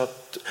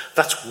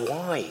 That's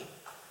why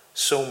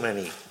so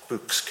many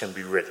books can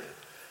be written.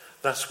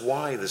 That's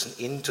why there's an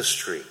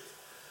industry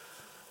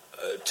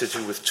to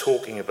do with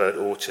talking about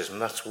autism.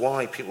 That's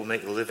why people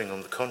make a living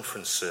on the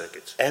conference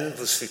circuit,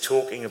 endlessly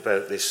talking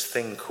about this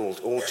thing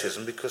called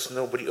autism, because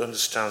nobody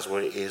understands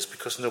what it is,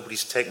 because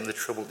nobody's taken the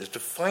trouble to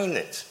define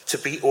it. To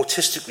be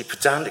autistically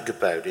pedantic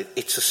about it,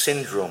 it's a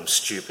syndrome,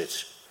 stupid.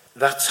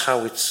 That's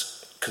how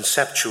it's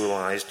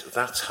conceptualized,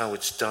 that's how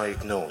it's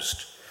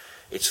diagnosed.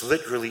 It's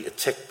literally a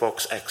tick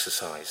box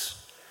exercise.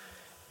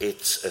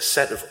 It's a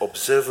set of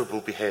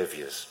observable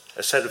behaviors,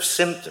 a set of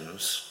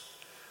symptoms,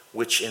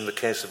 which in the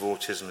case of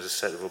autism is a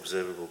set of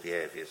observable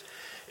behaviors.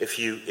 If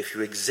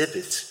you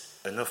exhibit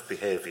enough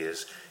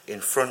behaviours in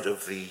front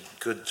of the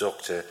good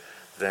doctor,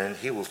 then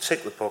he will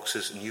tick the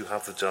boxes and you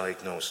have the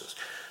diagnosis.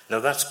 Now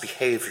that's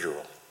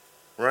behavioural,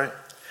 right?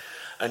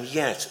 And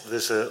yet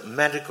there's a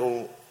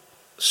medical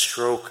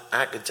stroke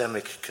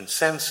academic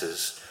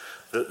consensus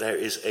that there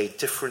is a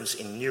difference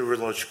in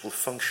neurological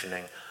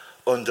functioning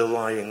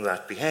underlying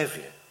that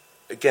behaviour.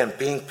 Again,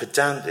 being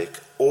pedantic,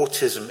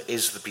 autism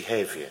is the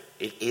behaviour.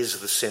 It is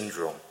the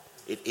syndrome.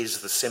 It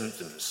is the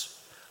symptoms.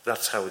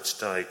 That's how it's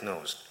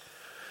diagnosed.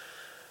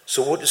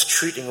 So what does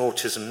treating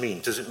autism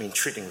mean? Does it mean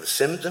treating the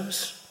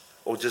symptoms,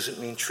 or does it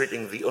mean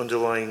treating the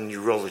underlying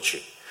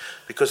neurology?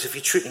 Because if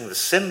you're treating the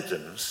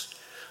symptoms,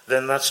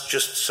 then that's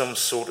just some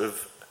sort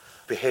of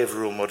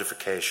behavioural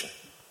modification,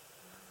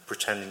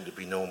 pretending to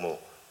be normal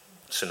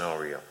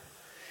scenario.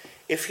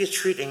 If you're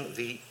treating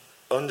the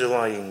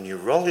underlying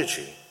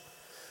neurology,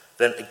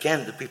 then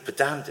again, to be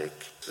pedantic,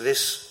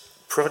 this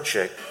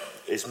project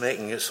is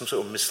making some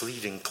sort of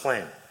misleading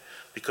claim,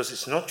 because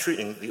it's not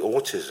treating the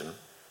autism,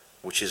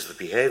 which is the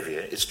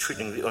behaviour, it's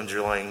treating the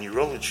underlying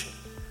neurology.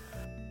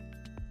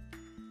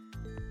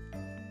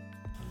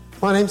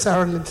 My name's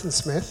Aaron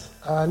Linton-Smith,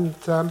 and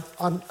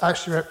I'm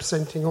actually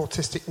representing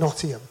Autistic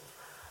Nottingham.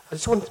 I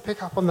just wanted to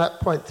pick up on that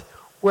point.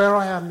 Where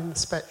I am in the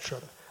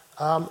spectrum,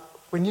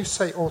 when you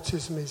say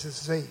autism is a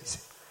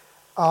disease,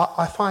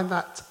 I find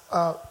that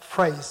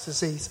phrase,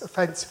 disease,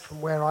 offensive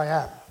from where I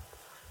am,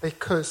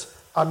 because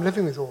I'm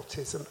living with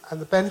autism,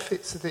 and the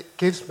benefits that it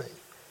gives me,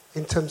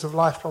 in terms of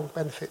lifelong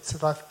benefits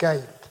that I've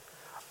gained,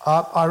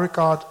 I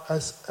regard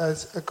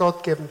as a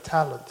God-given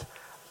talent,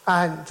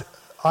 and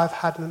I've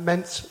had an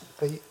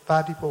immensely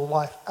valuable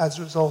life as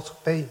a result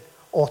of being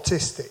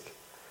autistic.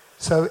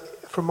 So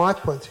from my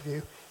point of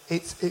view,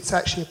 it's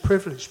actually a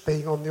privilege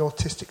being on the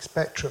autistic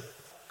spectrum.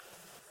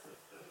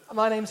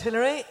 My name's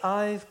Hilary.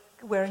 I'm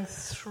wearing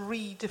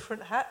 3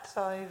 different hats.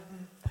 I'm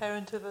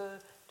parent of a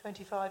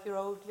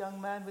 25-year-old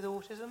young man with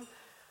autism.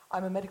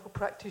 I'm a medical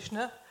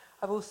practitioner.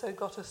 I've also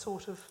got a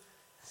sort of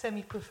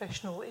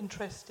semi-professional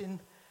interest in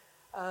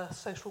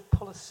social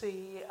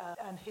policy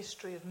and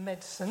history of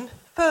medicine.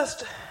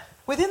 First,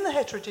 within the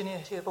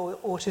heterogeneity of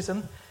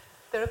autism,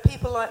 there are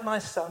people like my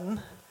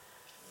son.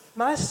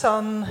 My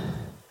son,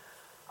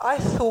 I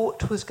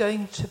thought, was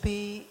going to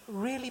be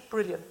really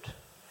brilliant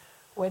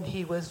when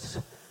he was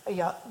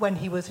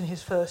in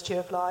his first year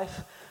of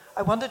life.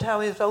 I wondered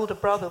how his older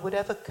brother would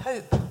ever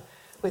cope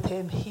with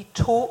him. He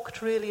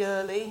talked really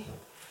early.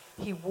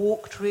 He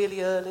walked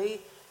really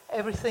early.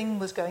 Everything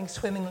was going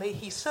swimmingly.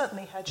 He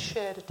certainly had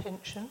shared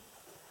attention.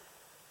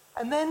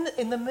 And then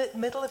in the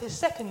middle of his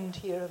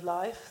second year of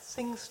life,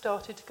 things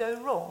started to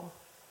go wrong.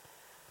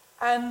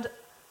 And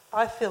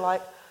I feel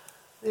like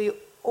the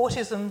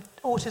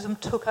autism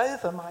took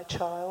over my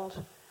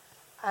child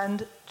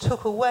and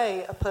took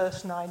away a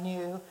person I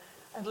knew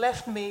and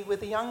left me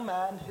with a young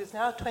man who's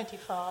now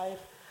 25,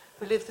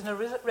 who lives in a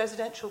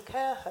residential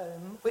care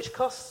home, which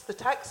costs the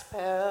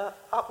taxpayer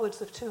upwards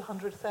of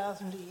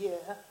 $200,000 a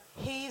year.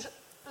 He's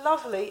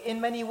lovely in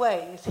many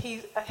ways.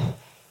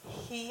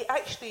 He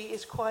actually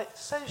is quite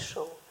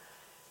social,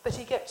 but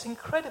he gets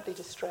incredibly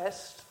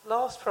distressed.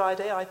 Last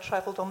Friday, I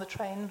travelled on the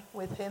train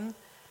with him,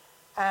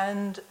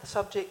 and the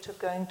subject of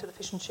going to the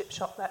fish and chip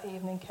shop that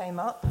evening came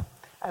up,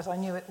 as I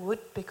knew it would,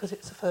 because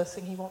it's the first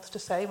thing he wants to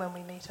say when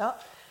we meet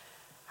up.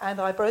 And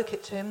I broke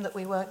it to him that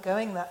we weren't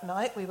going that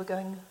night. We were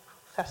going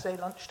Saturday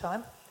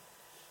lunchtime.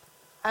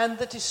 And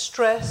the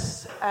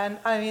distress, and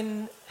I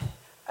mean,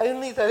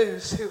 only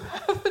those who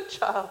have a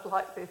child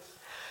like this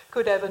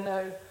could ever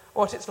know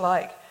what it's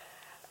like.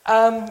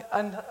 And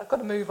I've got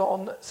to move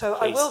on. So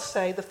please. I will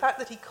say the fact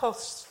that he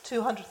costs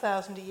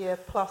 $200,000 a year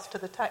plus to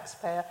the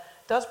taxpayer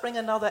does bring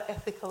another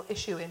ethical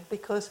issue in,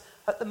 because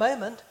at the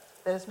moment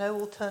there's no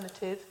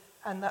alternative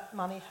and that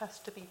money has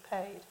to be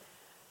paid.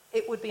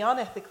 It would be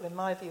unethical, in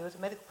my view, as a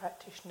medical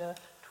practitioner,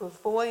 to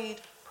avoid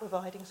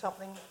providing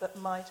something that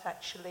might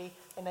actually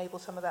enable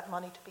some of that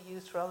money to be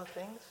used for other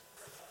things.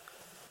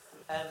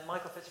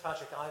 Michael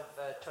Fitzpatrick, I have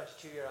a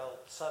 22-year-old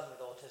son with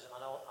autism,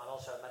 and I'm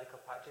also a medical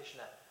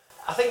practitioner.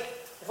 I think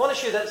one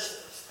issue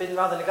that's been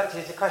rather neglected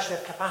is the question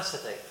of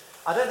capacity.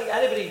 I don't think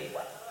anybody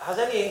has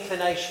any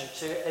inclination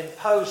to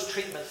impose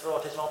treatments for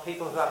autism on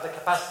people who have the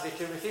capacity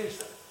to refuse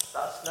them.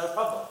 That's no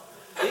problem.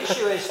 The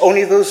issue is...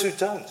 Only those who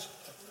don't.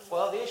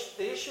 Well, the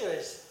issue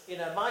is,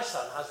 my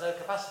son has no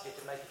capacity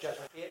to make a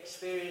judgment. He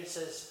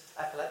experiences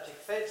epileptic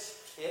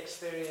fits, he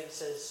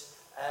experiences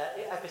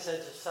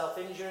episodes of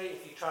self-injury.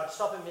 If you try and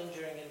stop him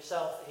injuring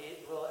himself,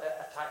 he will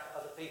attack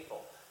other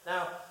people.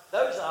 Now,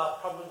 those are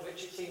problems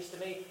which it seems to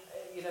me,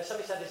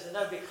 somebody said there's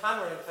nobody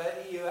clamouring for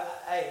EU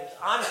aims.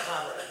 I'm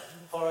clamouring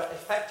for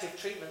effective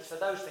treatments for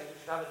those things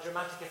which would have a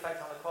dramatic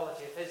effect on the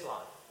quality of his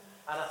life.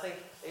 And I think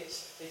it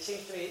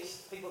seems to me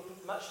people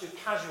much too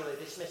casually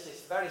dismiss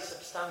this very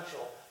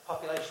substantial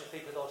population of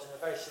people with autism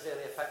are very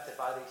severely affected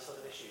by these sort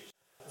of issues.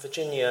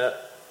 Virginia,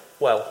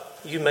 well,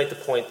 you made the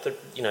point that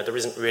there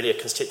isn't really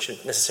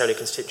necessarily a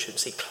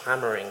constituency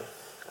clamouring,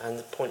 and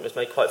the point was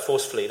made quite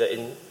forcefully that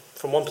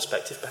from one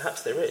perspective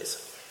perhaps there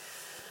is.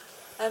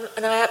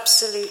 And I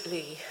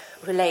absolutely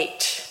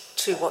relate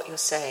to what you're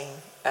saying.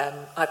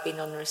 I've been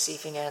on the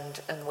receiving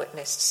end and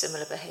witnessed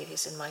similar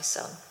behaviours in my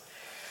son.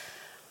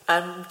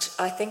 And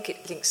I think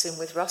it links in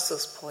with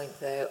Russell's point,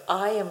 though.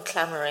 I am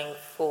clamouring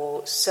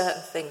for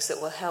certain things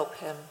that will help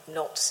him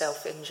not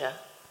self-injure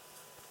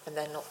and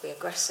then not be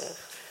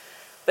aggressive.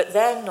 But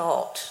they're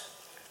not,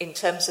 in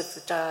terms of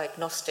the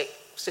diagnostic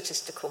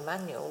statistical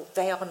manual,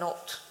 they are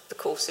not the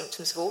core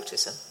symptoms of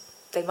autism.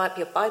 They might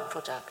be a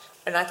byproduct.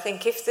 And I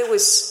think if there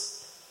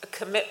was a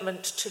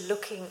commitment to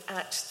looking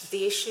at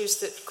the issues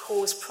that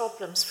cause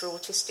problems for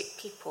autistic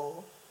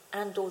people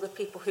and all the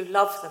people who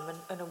love them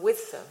and are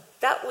with them,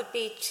 that would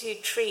be to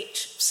treat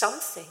some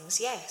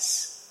things,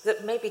 yes,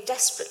 that maybe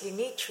desperately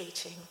need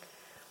treating.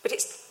 But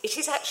it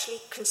is actually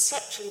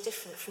conceptually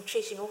different from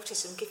treating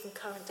autism given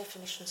current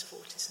definitions of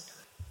autism.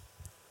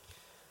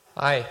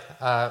 Hi,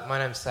 my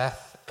name's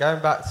Seth.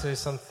 Going back to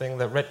something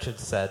that Richard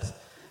said,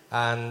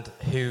 and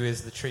who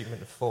is the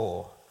treatment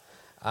for?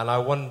 And I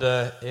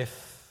wonder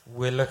if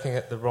we're looking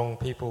at the wrong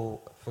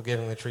people for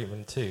giving the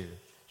treatment to.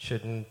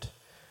 Shouldn't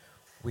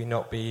we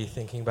not be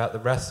thinking about the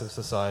rest of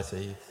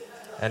society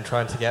and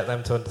trying to get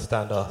them to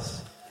understand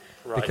us?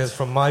 Right. Because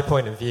from my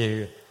point of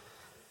view,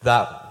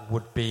 that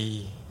would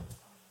be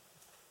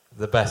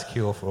the best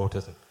cure for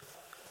autism.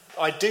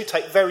 I do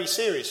take very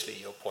seriously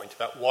your point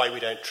about why we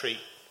don't treat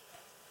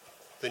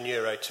the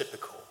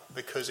neurotypical,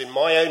 because in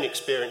my own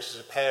experience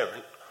as a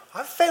parent,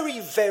 I've very,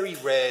 very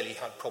rarely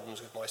had problems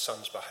with my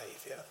son's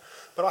behaviour,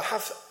 but I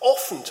have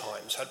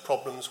oftentimes had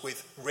problems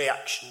with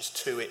reactions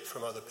to it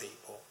from other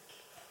people.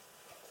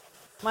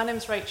 My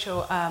name's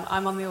Rachel.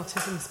 I'm on the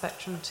autism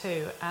spectrum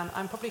too, and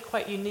I'm probably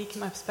quite unique in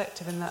my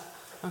perspective in that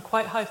I'm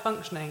quite high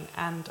functioning,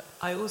 and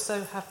I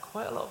also have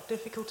quite a lot of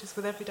difficulties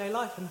with everyday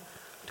life, and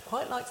I'd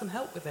quite like some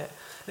help with it.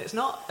 And it's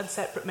not a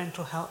separate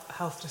mental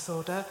health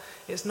disorder.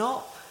 It's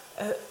not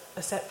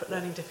a separate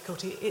learning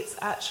difficulty. It's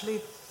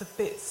actually the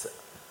bits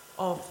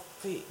of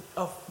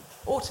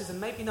autism,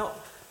 maybe not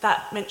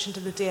that mentioned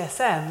in the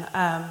DSM.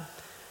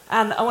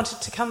 And I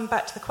wanted to come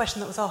back to the question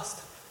that was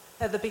asked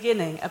at the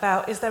beginning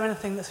about, is there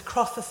anything that's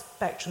across the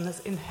spectrum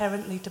that's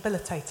inherently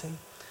debilitating?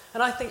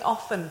 And I think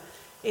often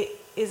it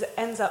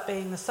ends up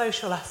being the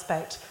social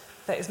aspect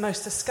that is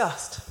most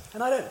discussed.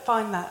 And I don't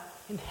find that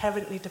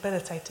inherently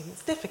debilitating.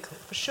 It's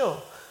difficult, for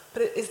sure,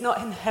 but it is not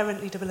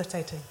inherently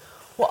debilitating.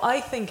 What I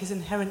think is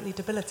inherently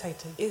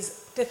debilitating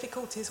is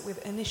difficulties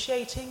with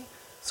initiating,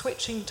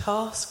 switching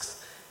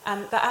tasks,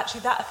 and that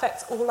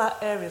affects all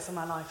areas of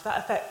my life. That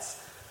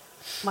affects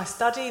my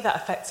study, that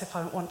affects if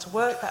I want to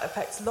work, that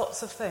affects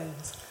lots of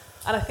things.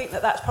 And I think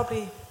that that's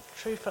probably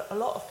true for a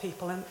lot of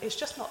people, and it's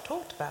just not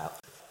talked about.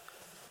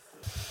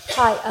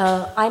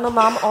 Hi, I'm a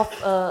mum of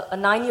a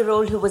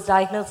 9-year-old who was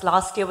diagnosed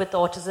last year with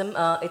autism.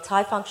 It's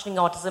high-functioning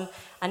autism,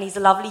 and he's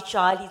a lovely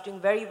child. He's doing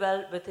very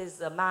well with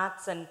his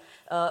maths and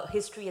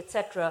history,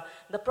 etc.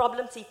 The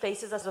problems he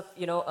faces as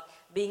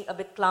being a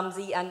bit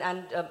clumsy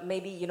and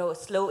maybe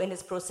slow in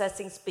his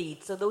processing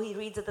speed. So though he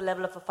reads at the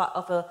level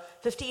of a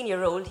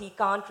 15-year-old, he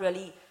can't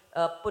really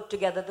put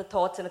together the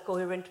thoughts in a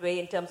coherent way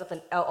in terms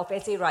of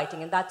essay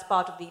writing, and that's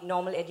part of the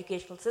normal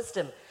educational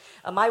system.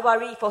 My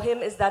worry for him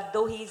is that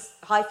though he's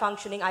high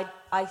functioning,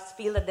 I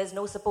feel that there's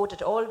no support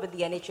at all with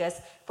the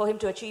NHS for him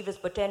to achieve his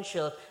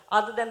potential.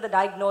 Other than the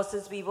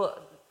diagnosis,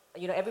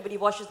 everybody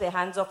washes their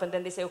hands off and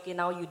then they say, okay,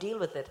 now you deal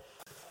with it.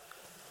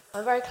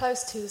 I'm very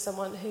close to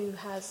someone who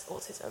has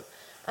autism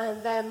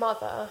and their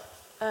mother,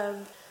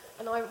 and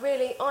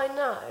I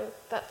know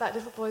that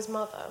little boy's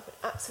mother would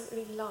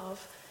absolutely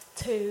love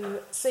to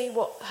see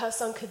what her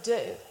son could do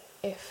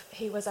if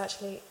he was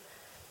actually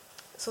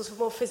sort of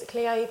more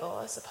physically able,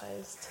 I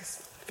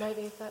suppose.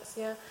 Maybe that's,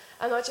 yeah.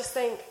 And I just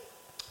think,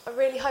 I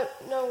really hope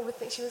no one would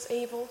think she was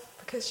evil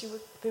because she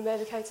would be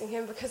medicating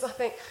him, because I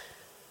think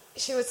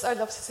she would so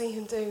love to see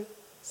him do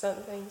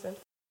certain things.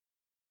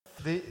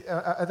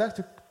 I'd like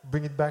to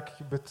bring it back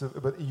a bit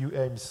about EU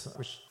aims,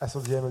 which I saw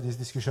the aim of this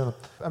discussion.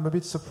 I'm a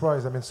bit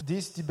surprised.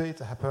 This debate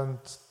happened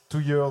 2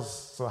 years,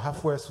 so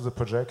halfway through the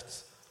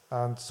project,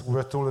 and we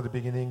were told at the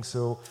beginning,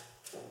 so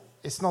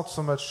it's not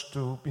so much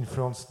to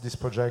influence this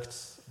project,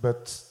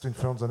 but to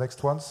influence the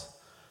next ones.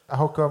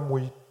 How come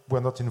we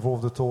were not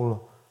involved at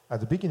all at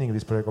the beginning of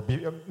this project,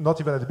 or not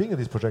even at the beginning of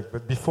this project,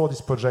 but before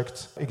this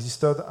project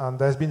existed? And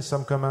there's been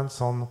some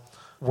comments on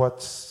what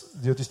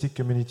the autistic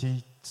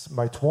community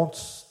might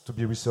want to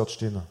be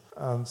researched in.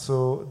 And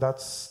so that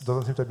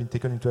doesn't seem to have been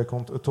taken into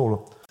account at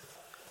all.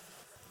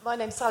 My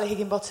name's Sally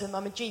Higginbottom.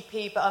 I'm a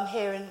GP, but I'm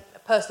here in a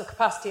personal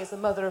capacity as the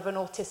mother of an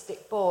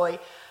autistic boy.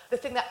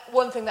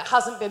 One thing that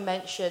hasn't been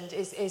mentioned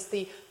is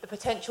the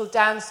potential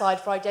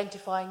downside for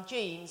identifying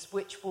genes,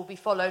 which will be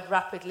followed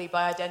rapidly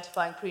by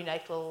identifying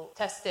prenatal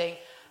testing,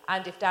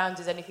 and if Downs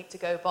is anything to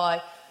go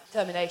by,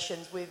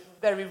 terminations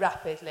very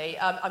rapidly.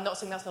 I'm not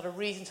saying that's not a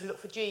reason to look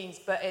for genes,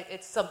 but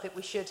it's something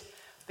we should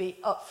be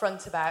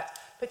upfront about,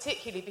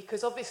 particularly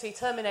because obviously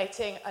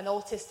terminating an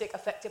autistic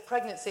affected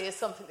pregnancy is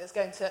something that's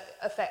going to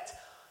affect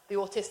the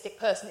autistic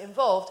person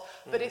involved,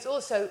 but it's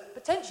also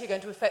potentially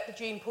going to affect the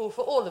gene pool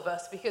for all of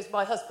us, because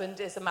my husband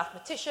is a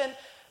mathematician.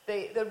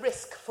 The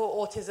risk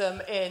for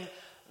autism in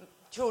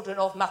children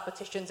of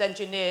mathematicians,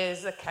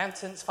 engineers,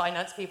 accountants,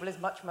 finance people is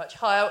much, much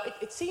higher.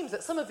 It seems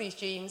that some of these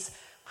genes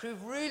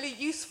prove really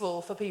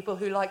useful for people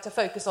who like to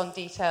focus on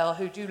detail,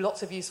 who do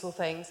lots of useful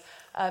things.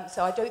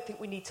 So I don't think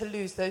we need to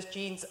lose those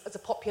genes as a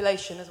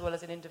population as well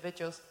as in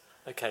individuals.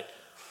 Okay.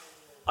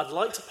 I'd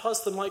like to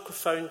pass the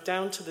microphone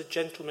down to the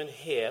gentleman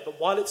here, but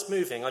while it's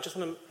moving,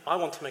 I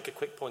want to make a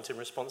quick point in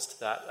response to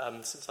that,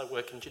 since I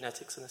work in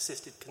genetics and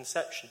assisted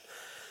conception.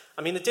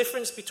 I mean, the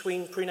difference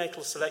between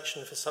prenatal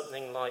selection for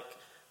something like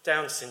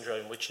Down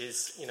syndrome, which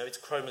is, it's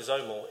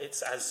chromosomal,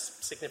 it's as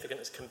significant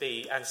as can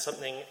be, and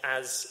something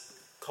as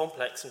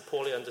complex and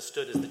poorly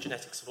understood as the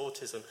genetics of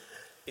autism,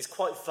 is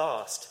quite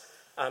vast.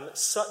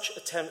 Such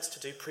attempts to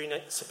do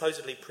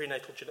supposedly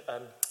prenatal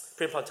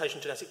pre-implantation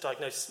genetic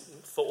diagnosis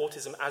for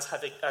autism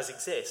as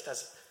exist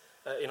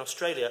in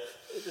Australia,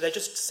 they're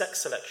just sex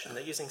selection.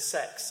 They're using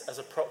sex as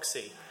a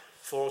proxy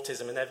for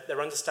autism, and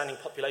they're understanding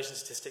population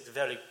statistics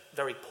very,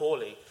 very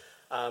poorly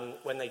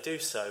when they do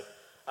so.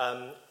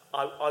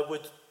 I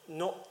would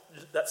not.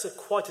 That's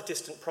quite a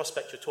distant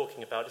prospect you're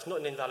talking about. It's not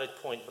an invalid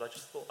point, but I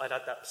just thought I'd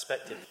add that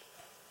perspective.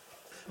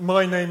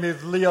 My name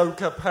is Leo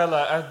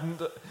Capella,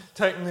 and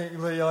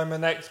technically I'm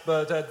an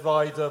expert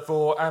advisor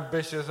for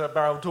Ambitious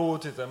About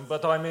Autism,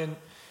 but I'm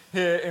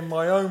here in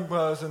my own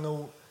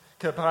personal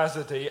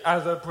capacity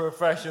as a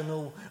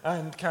professional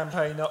and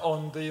campaigner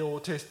on the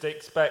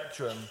autistic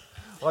spectrum.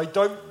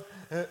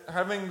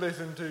 Having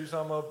listened to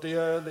some of the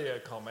earlier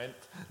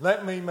comments,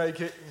 let me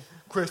make it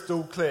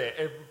crystal clear.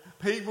 If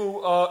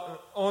people are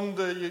on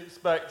the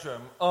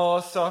spectrum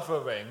are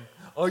suffering,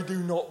 I do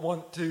not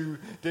want to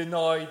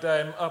deny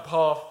them a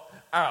path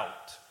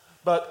out.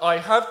 But I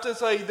have to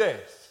say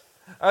this.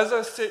 As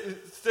a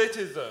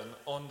citizen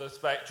on the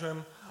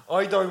spectrum,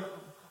 I don't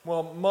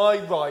want my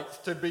rights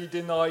to be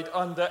denied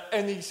under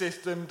any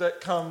system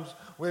that comes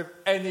with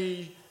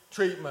any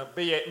treatment,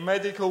 be it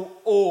medical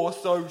or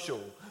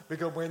social,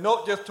 because we're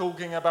not just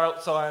talking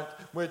about science,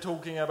 we're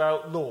talking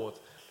about laws.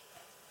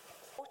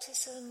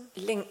 Autism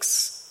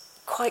links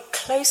quite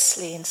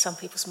closely in some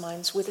people's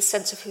minds with a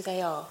sense of who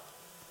they are.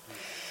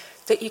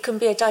 That you can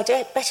be a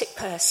diabetic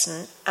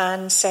person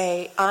and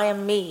say, I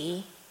am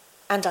me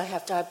and I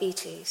have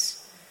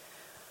diabetes.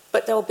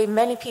 But there will be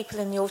many people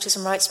in the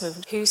autism rights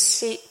movement who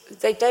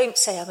they don't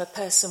say I'm a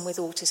person with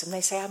autism,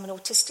 they say I'm an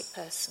autistic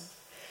person.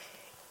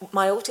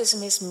 My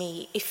autism is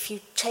me. If you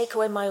take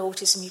away my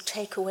autism, you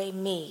take away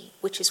me,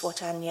 which is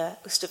what Anya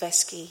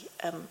Ustaveski,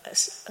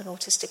 as an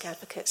autistic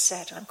advocate,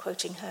 said. I'm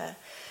quoting her.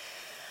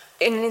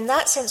 And in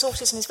that sense,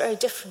 autism is very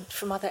different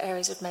from other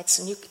areas of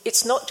medicine.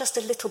 It's not just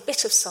a little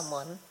bit of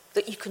someone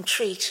that you can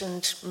treat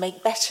and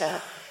make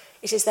better.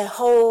 It is their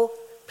whole,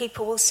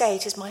 people will say,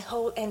 it is my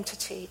whole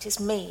entity, it is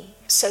me.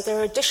 So there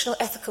are additional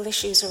ethical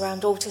issues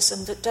around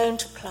autism that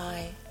don't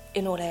apply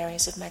in all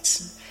areas of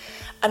medicine.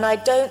 And I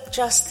don't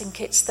just think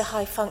it's the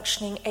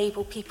high-functioning,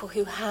 able people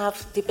who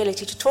have the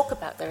ability to talk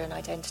about their own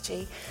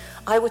identity.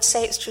 I would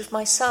say it's true of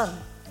my son.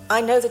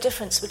 I know the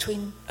difference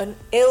between an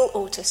ill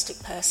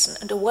autistic person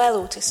and a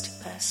well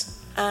autistic person.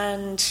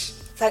 And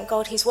thank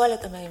God he's well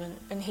at the moment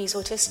and he's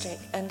autistic.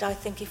 And I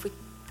think if we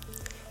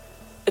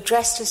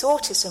addressed his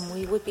autism,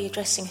 we would be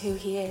addressing who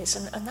he is.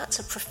 And that's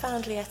a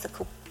profoundly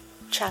ethical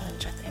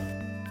challenge, I think.